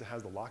need because it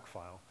has the lock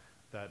file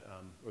that,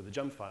 or the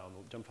gem file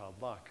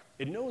lock.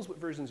 It knows what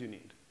versions you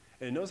need,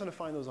 and it knows how to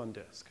find those on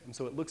disk. And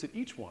so it looks at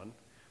each one,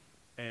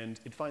 and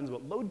it finds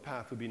what load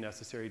path would be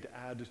necessary to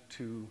add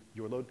to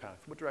your load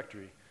path, what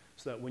directory,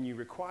 so that when you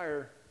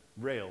require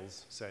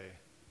Rails, say,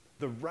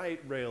 the right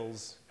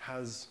Rails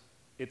has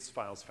its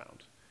files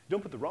found. You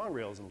don't put the wrong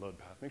Rails in the load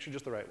path, make sure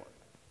just the right one.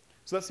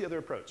 So that's the other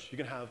approach. You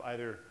can have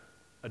either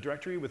a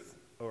directory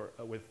or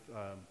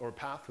a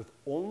path with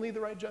only the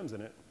right gems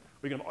in it,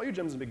 or you can have all your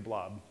gems in a big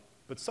blob,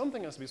 but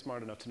something has to be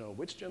smart enough to know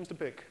which gems to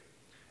pick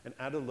and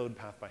add a load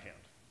path by hand.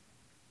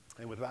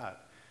 And with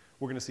that,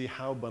 we're going to see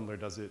how bundler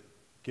does it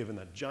given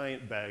that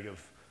giant bag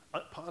of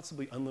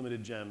possibly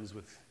unlimited gems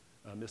with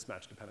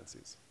mismatched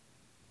dependencies.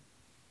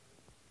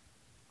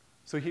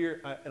 So here,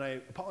 and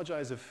I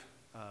apologize if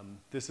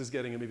this is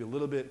getting maybe a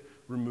little bit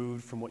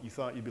removed from what you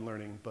thought you'd be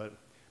learning, but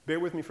bear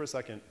with me for a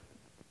second,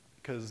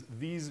 because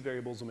these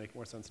variables will make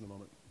more sense in a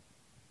moment.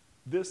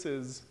 This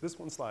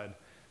one slide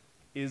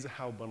is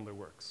how bundler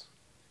works.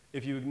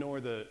 If you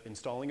ignore the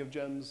installing of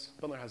gems,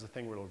 bundler has a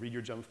thing where it'll read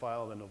your gem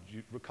file, then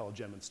it'll call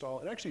gem install.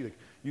 It actually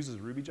uses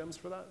Ruby gems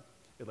for that.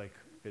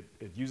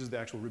 It uses the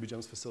actual Ruby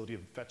gems facility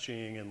of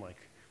fetching and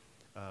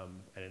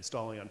and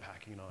installing,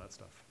 unpacking, and all that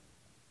stuff.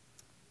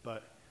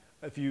 But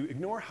if you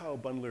ignore how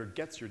bundler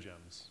gets your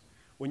gems,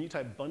 when you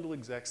type bundle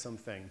exec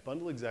something,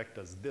 bundle exec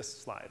does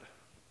this slide.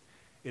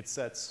 It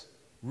sets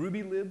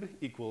rubylib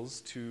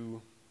equals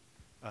to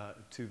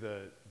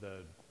the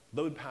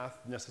load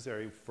path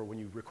necessary for when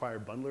you require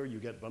bundler, you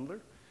get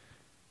bundler.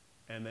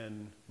 And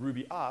then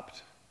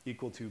ruby_opt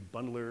equal to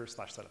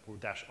bundler/setup, or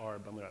 -r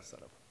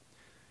bundler.setup.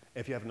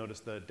 If you haven't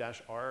noticed, the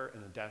 -r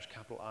and the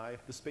 -I,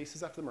 the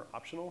spaces after them are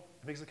optional.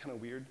 It makes it kind of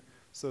weird.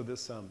 So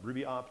this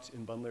ruby_opt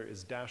in bundler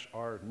is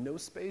 -r no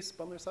space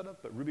bundler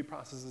setup, but Ruby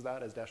processes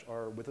that as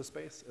 -r with a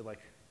space.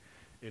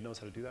 It knows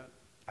how to do that.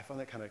 I find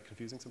that kind of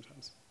confusing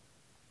sometimes.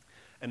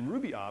 And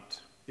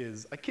ruby_opt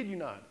is, I kid you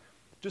not,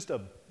 just a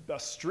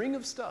string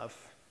of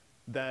stuff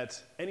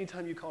that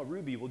anytime you call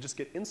Ruby will just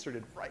get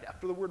inserted right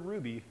after the word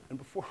Ruby and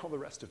before all the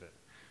rest of it.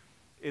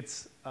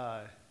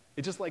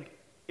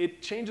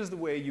 It changes the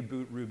way you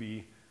boot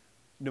Ruby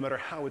no matter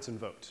how it's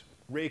invoked.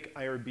 Rake,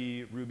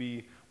 IRB,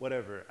 Ruby,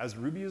 whatever. As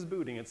Ruby is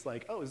booting, it's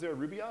like, oh, is there a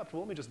ruby_opt?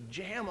 Well, let me just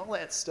jam all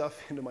that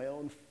stuff into my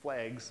own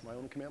flags, my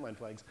own command line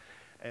flags,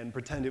 and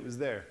pretend it was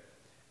there.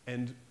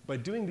 And by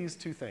doing these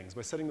 2 things,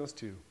 by setting those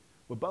 2,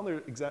 what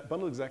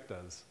bundle exec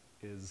does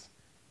is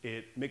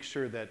it makes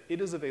sure that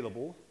it is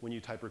available when you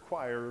type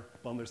require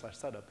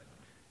bundler/setup.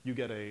 You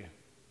get a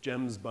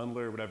gems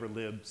bundler, whatever,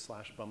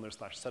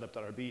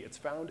 lib/bundler/setup.rb. It's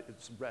found,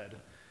 it's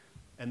read.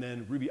 And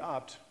then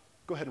ruby_opt,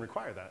 go ahead and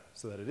require that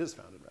so that it is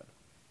found and read.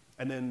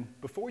 And then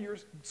before your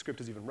script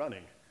is even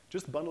running,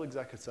 just bundle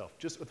exec itself,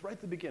 just right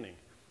at the beginning,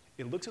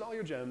 it looks at all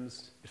your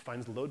gems, it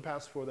finds the load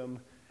paths for them,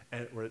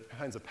 or it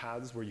finds the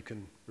paths where you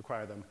can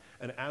require them,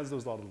 and adds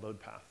those all to the load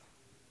path.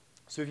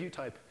 So if you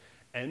type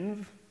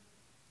env,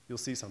 you'll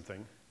see something.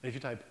 And if you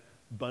type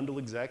bundle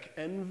exec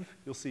env,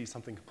 you'll see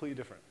something completely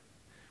different.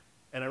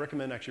 And I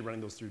recommend actually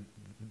running those through,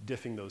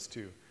 diffing those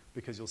 2,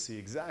 because you'll see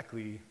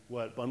exactly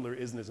what bundler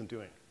is and isn't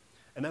doing.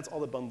 And that's all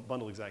that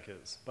bundle exec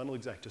is. Bundle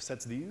exec just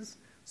sets these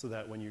so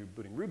that when you're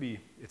booting Ruby,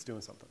 it's doing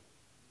something.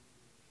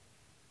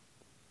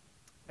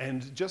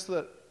 And just so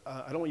that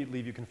I don't want you to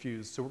leave you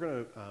confused, so we're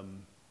going to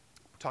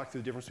talk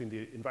through the difference between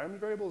the environment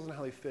variables and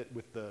how they fit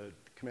with the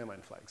command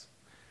line flags.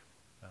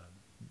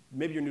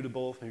 Maybe you're new to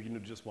both, maybe you're new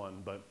to just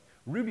one, but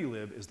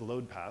rubylib is the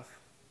load path,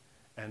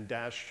 and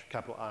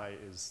 $I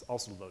is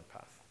also the load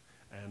path,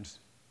 and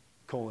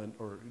colon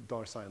or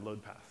 $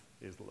 load path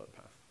is the load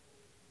path.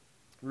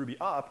 Ruby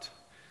opt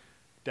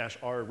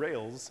 -r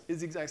rails is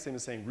the exact same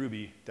as saying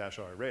ruby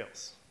 -r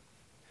rails.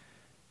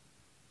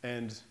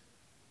 And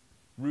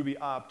ruby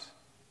opt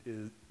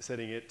is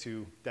setting it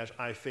to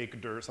 -I fake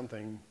dir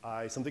something,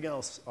 I something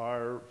else,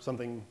 r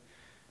something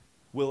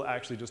will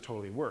actually just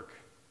totally work,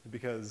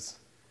 because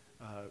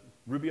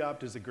ruby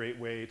opt is a great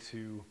way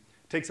to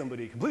take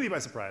somebody completely by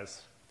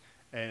surprise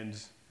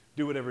and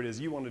do whatever it is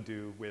you want to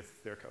do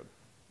with their code.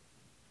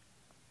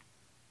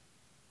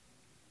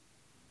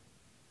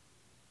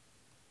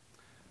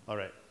 All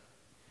right.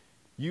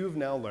 You've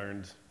now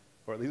learned,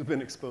 or at least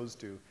been exposed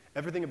to,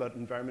 everything about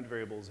environment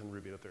variables in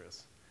Ruby that there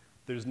is.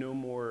 There's no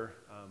more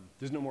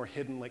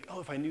hidden, like,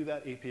 oh, if I knew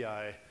that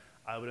API,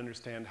 I would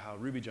understand how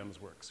RubyGems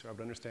works, or I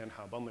would understand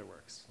how bundler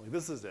works. Like,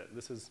 this is it.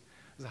 This is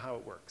how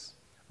it works.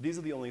 These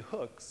are the only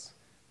hooks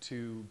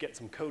to get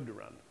some code to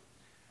run.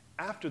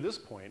 After this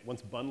point,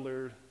 once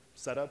bundler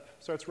setup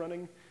starts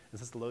running, and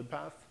sets the load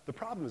path, the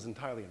problem is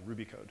entirely in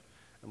Ruby code.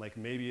 And like,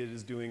 maybe it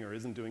is doing or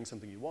isn't doing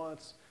something you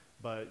want,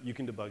 but you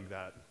can debug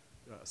that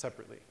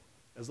separately.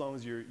 As long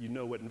as you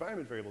know what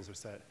environment variables are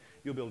set,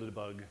 you'll be able to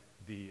debug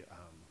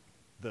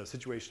the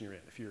situation you're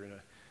in. If you're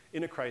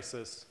in a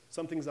crisis,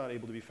 something's not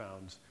able to be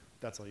found,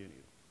 that's all you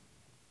need.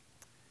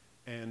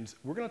 And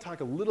we're going to talk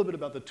a little bit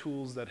about the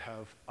tools that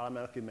have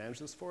automatically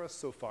managed this for us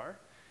so far,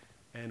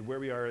 and where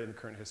we are in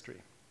current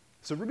history.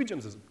 So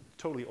RubyGems is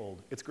totally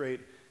old. It's great.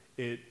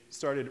 It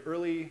started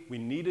early. We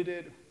needed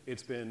it.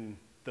 It's been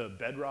the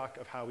bedrock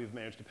of how we've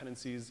managed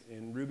dependencies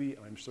in Ruby,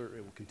 and I'm sure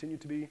it will continue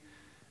to be,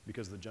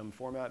 because the gem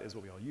format is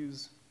what we all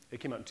use. It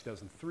came out in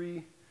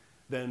 2003.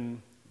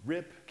 Then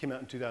RIP came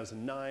out in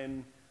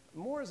 2009,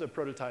 more as a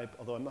prototype,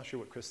 although I'm not sure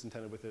what Chris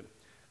intended with it.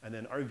 And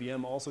then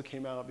RVM also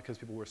came out because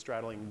people were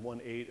straddling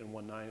 1.8 and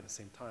 1.9 at the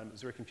same time. It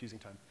was a very confusing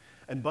time.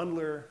 And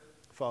bundler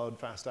followed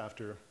fast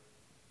after.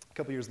 A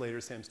couple years later,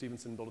 Sam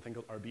Stevenson built a thing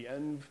called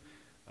rbenv.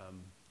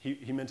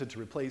 He meant it to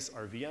replace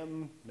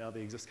RVM. Now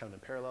they exist kind of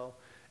in parallel.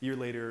 A year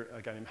later,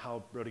 a guy named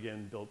Hal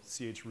Brodigan built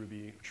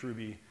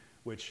chruby,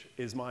 which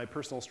is my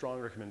personal strong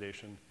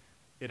recommendation.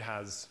 It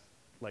has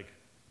like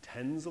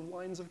tens of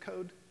lines of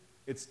code.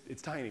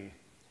 It's tiny.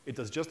 It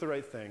does just the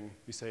right thing.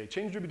 You say,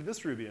 change Ruby to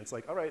this Ruby, and it's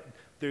like, all right,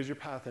 there's your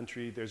path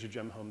entry, there's your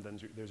gem home, then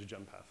there's your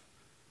gem path.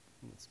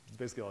 It's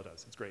basically all it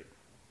does. It's great.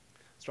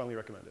 Strongly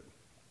recommend it.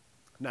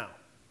 Now,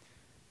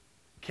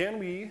 can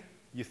we,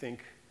 you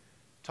think,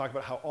 talk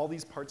about how all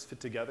these parts fit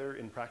together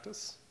in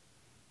practice?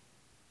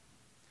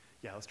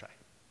 Yeah, let's try.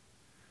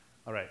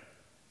 All right.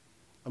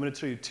 I'm going to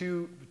show you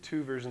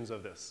two versions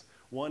of this.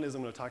 One is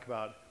I'm going to talk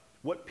about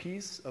what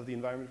piece of the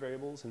environment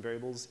variables and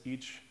variables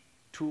each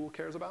tool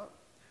cares about.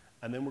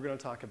 And then we're going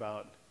to talk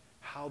about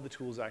how the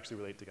tools actually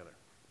relate together.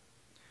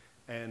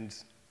 And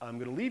I'm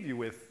going to leave you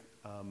with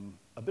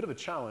a bit of a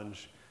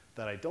challenge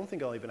that I don't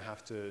think I'll even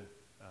have to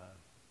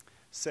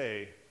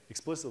say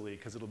explicitly,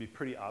 because it'll be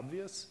pretty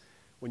obvious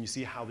when you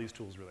see how these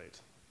tools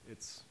relate.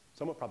 It's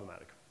somewhat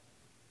problematic.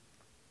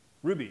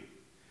 Ruby.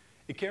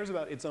 It cares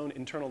about its own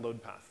internal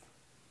load path.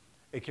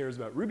 It cares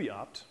about ruby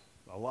opt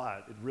a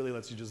lot. It really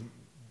lets you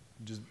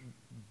just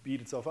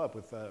beat itself up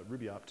with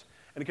ruby opt.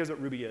 And it cares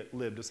about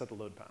rubylib to set the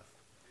load path.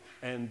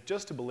 And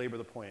just to belabor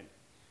the point,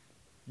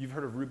 you've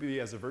heard of Ruby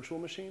as a virtual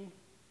machine.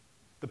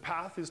 The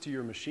path is to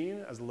your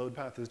machine as the load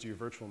path is to your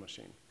virtual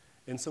machine.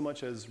 In so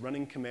much as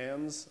running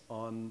commands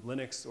on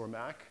Linux or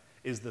Mac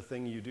is the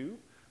thing you do,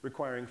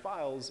 requiring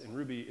files in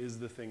Ruby is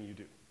the thing you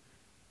do.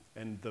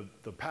 And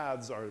the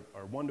paths are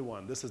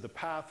one-to-one. This is the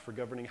path for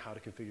governing how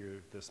to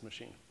configure this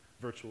machine,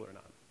 virtual or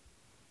not.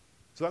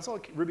 So that's all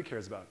Ruby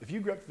cares about. If you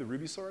go up to the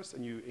Ruby source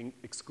and you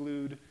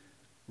exclude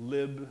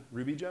lib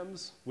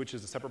RubyGems, which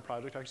is a separate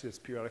project actually that's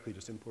periodically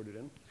just imported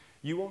in,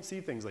 you won't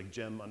see things like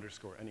gem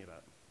underscore any of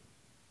that.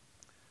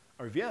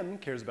 RVM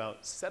cares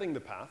about setting the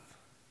path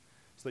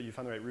so that you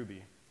find the right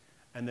Ruby,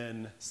 and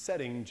then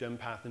setting gem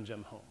path and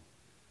gem home.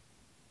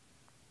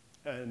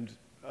 And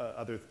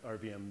other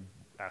RVM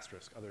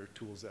asterisk, other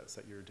tools that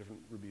set your different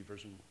Ruby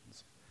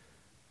versions.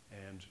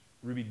 And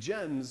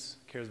RubyGems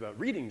cares about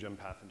reading gem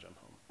path and gem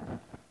home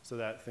so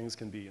that things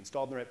can be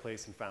installed in the right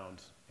place and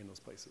found in those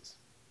places.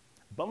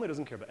 Bundler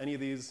doesn't care about any of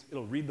these.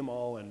 It'll read them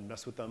all and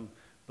mess with them,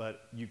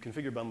 but you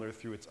configure bundler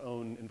through its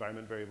own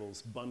environment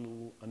variables,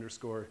 bundle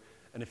underscore,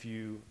 and if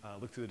you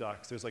look through the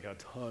docs, there's like a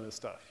ton of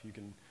stuff. You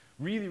can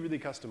really, really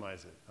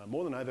customize it,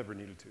 more than I've ever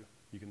needed to.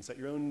 You can set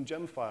your own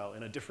gem file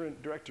in a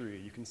different directory.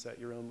 You can set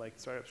your own like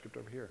startup script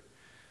over here.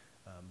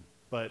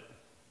 But,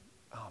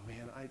 oh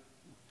man, I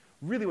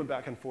really went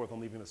back and forth on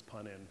leaving this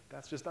pun in.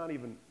 That's just not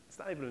even, it's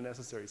not even a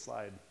necessary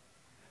slide.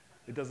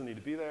 It doesn't need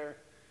to be there,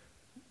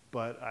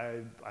 but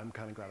I'm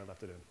kind of glad I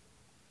left it in.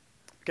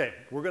 Okay,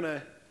 we're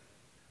gonna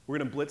We're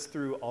going to blitz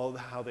through all of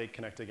how they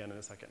connect again in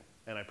a second.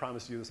 And I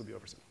promise you this will be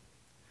over soon.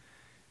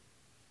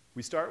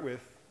 We start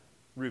with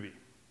Ruby.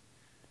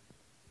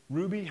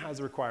 Ruby has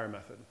a require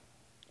method.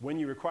 When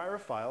you require a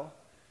file,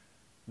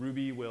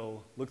 Ruby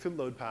will look through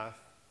the load path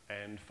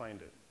and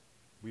find it.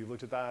 We've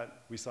looked at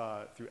that. We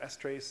saw through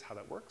strace how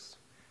that works.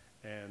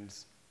 And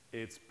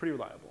it's pretty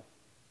reliable.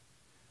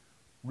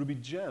 Ruby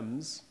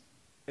gems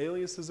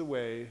aliases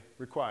away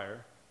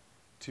require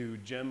to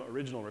gem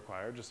original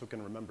require, just so it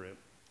can remember it,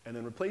 and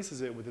then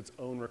replaces it with its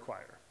own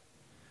require,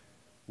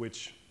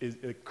 which is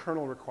a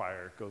kernel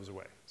require goes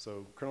away.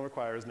 So kernel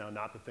require is now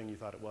not the thing you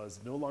thought it was.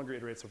 It no longer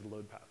iterates over the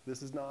load path.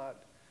 This is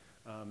not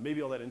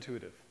maybe all that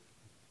intuitive.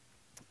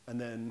 And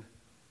then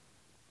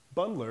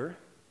bundler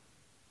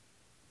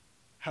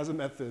has a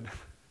method,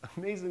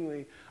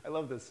 amazingly, I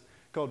love this,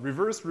 called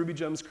reverse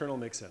RubyGems kernel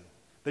mixin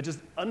that just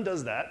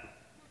undoes that,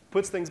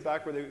 puts things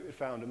back where they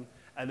found them,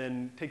 and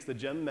then takes the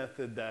gem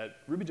method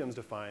that RubyGems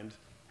defined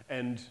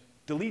and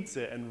deletes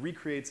it and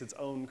recreates its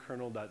own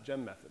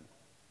kernel.gem method.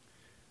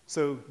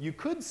 So you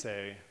could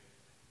say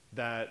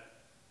that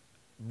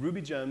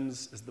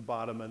RubyGems is the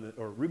bottom,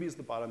 or Ruby is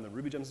the bottom, then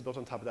RubyGems is built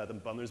on top of that, then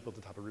Bundler is built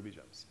on top of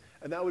RubyGems.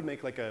 And that would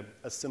make like a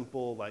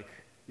simple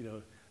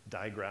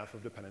digraph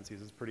of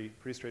dependencies. It's pretty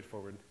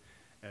straightforward.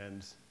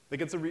 And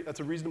that's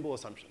a reasonable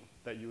assumption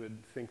that you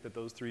would think that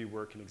those three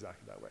work in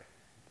exactly that way.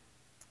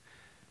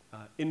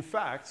 In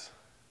fact,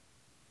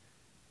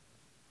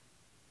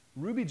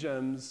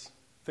 RubyGems,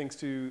 thanks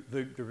to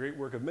the great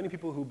work of many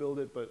people who build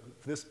it, but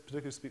this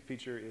particular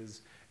feature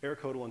is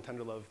Eric Hodel and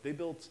Tenderlove. They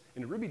built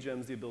in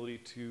RubyGems the ability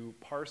to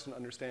parse and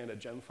understand a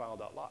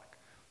gemfile.lock.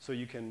 So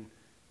you can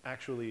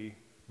actually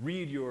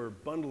read your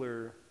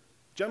bundler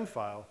gem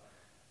file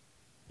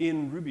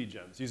in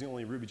RubyGems, using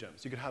only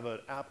RubyGems. You could have an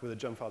app with a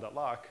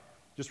gemfile.lock,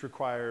 just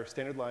require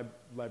standard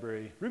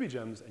library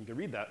RubyGems, and you can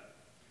read that,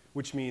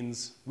 which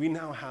means we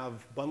now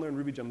have bundler and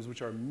RubyGems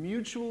which are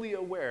mutually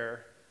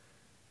aware,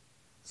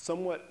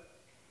 somewhat,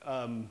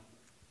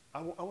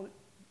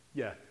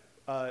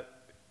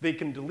 they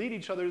can delete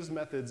each other's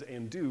methods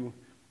and do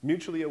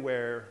mutually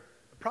aware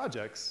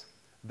projects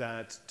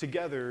that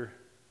together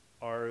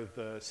are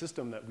the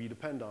system that we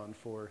depend on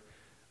for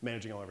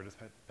managing all of our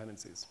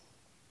dependencies.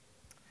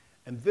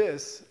 And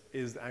this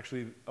is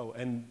actually,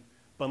 and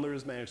bundler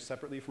is managed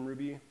separately from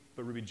Ruby,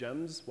 but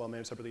RubyGems, while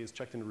managed separately, is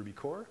checked into Ruby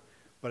core.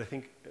 But I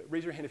think,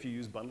 raise your hand if you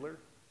use bundler.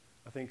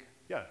 I think,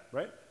 yeah,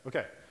 right?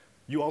 OK.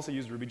 You also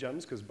use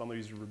RubyGems, because bundler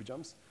uses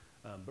RubyGems.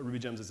 But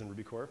RubyGems is in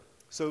Ruby core.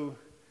 So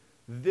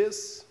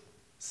this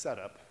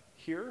setup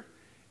here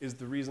is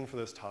the reason for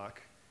this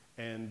talk.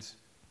 And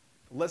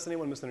lest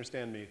anyone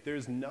misunderstand me,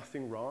 there's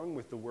nothing wrong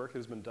with the work that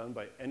has been done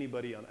by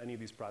anybody on any of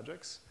these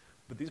projects.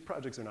 But these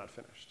projects are not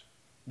finished.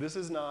 This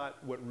is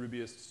not what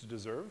Rubyists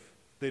deserve.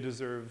 They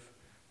deserve,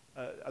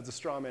 as a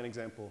straw man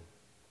example,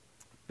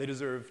 they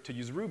deserve to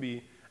use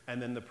Ruby and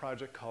then the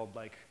project called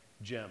like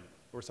gem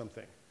or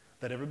something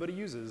that everybody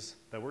uses,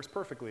 that works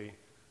perfectly,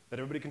 that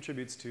everybody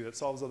contributes to, that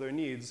solves all their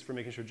needs for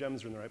making sure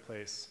gems are in the right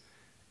place,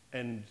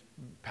 and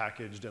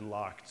packaged and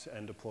locked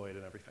and deployed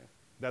and everything.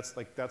 That's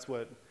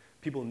what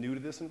people new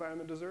to this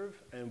environment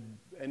deserve,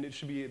 and it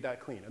should be that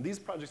clean. And these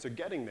projects are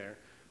getting there,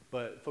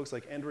 but folks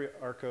like Andre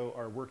Arco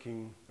are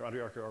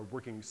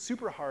working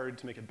super hard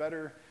to make it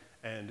better,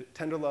 and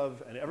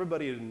Tenderlove and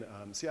everybody in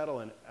Seattle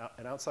and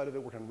outside of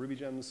it working on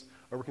RubyGems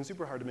are working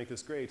super hard to make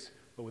this great,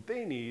 but what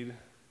they need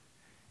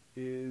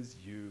is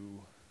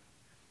you.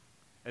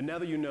 And now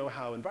that you know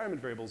how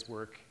environment variables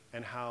work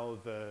and how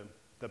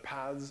the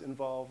paths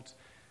involved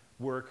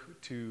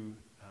work to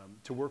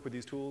work with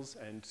these tools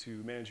and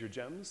to manage your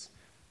gems,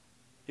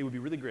 it would be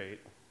really great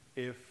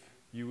if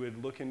you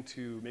would look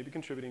into maybe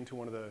contributing to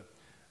one of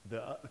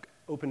the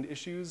open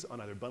issues on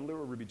either Bundler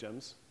or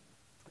RubyGems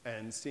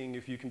and seeing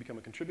if you can become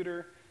a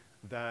contributor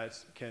that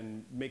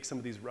can make some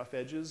of these rough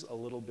edges a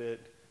little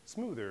bit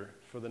smoother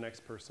for the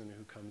next person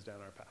who comes down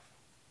our path.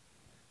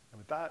 And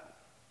with that,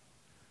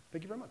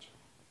 thank you very much.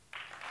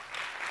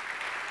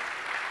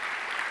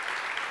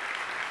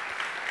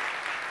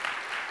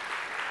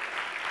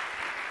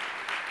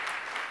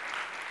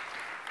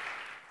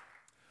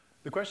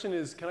 The question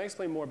is, can I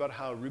explain more about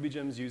how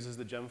RubyGems uses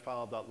the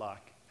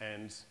gemfile.lock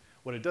and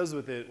what it does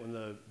with it when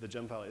the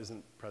gem file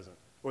isn't present,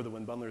 or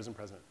when bundler isn't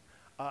present?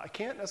 I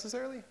can't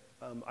necessarily.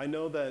 I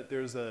know that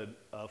there's a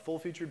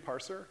full-featured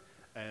parser,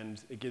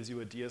 and it gives you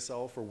a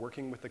DSL for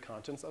working with the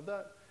contents of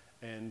that.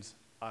 And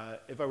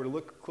if I were to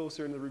look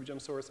closer in the RubyGem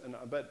source, and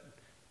I bet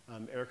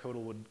Eric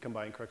Hodel would come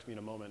by and correct me in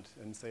a moment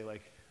and say,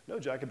 like, no,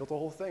 Jack, I built a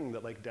whole thing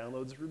that like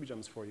downloads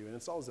RubyGems for you and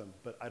installs them,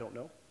 but I don't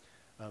know.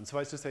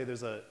 Suffice to say,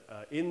 there's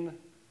in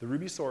the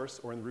Ruby source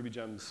or in the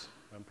RubyGems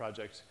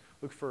project,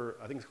 look for,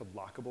 I think it's called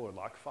lockable or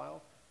lock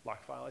file,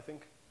 I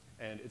think.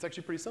 And it's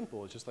actually pretty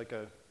simple. It's just like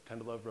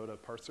Tenderlove wrote a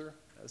parser,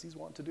 as he's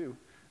wont to do,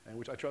 and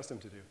which I trust him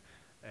to do.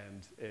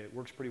 And it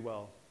works pretty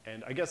well.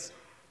 And I guess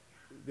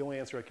the only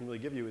answer I can really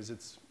give you is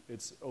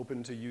it's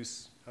open to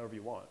use however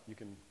you want. You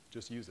can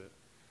just use it.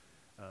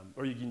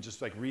 Or you can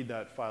just like read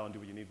that file and do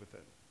what you need with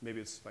it. Maybe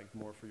it's like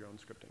more for your own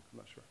scripting. I'm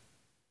not sure.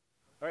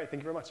 All right,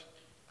 thank you very much.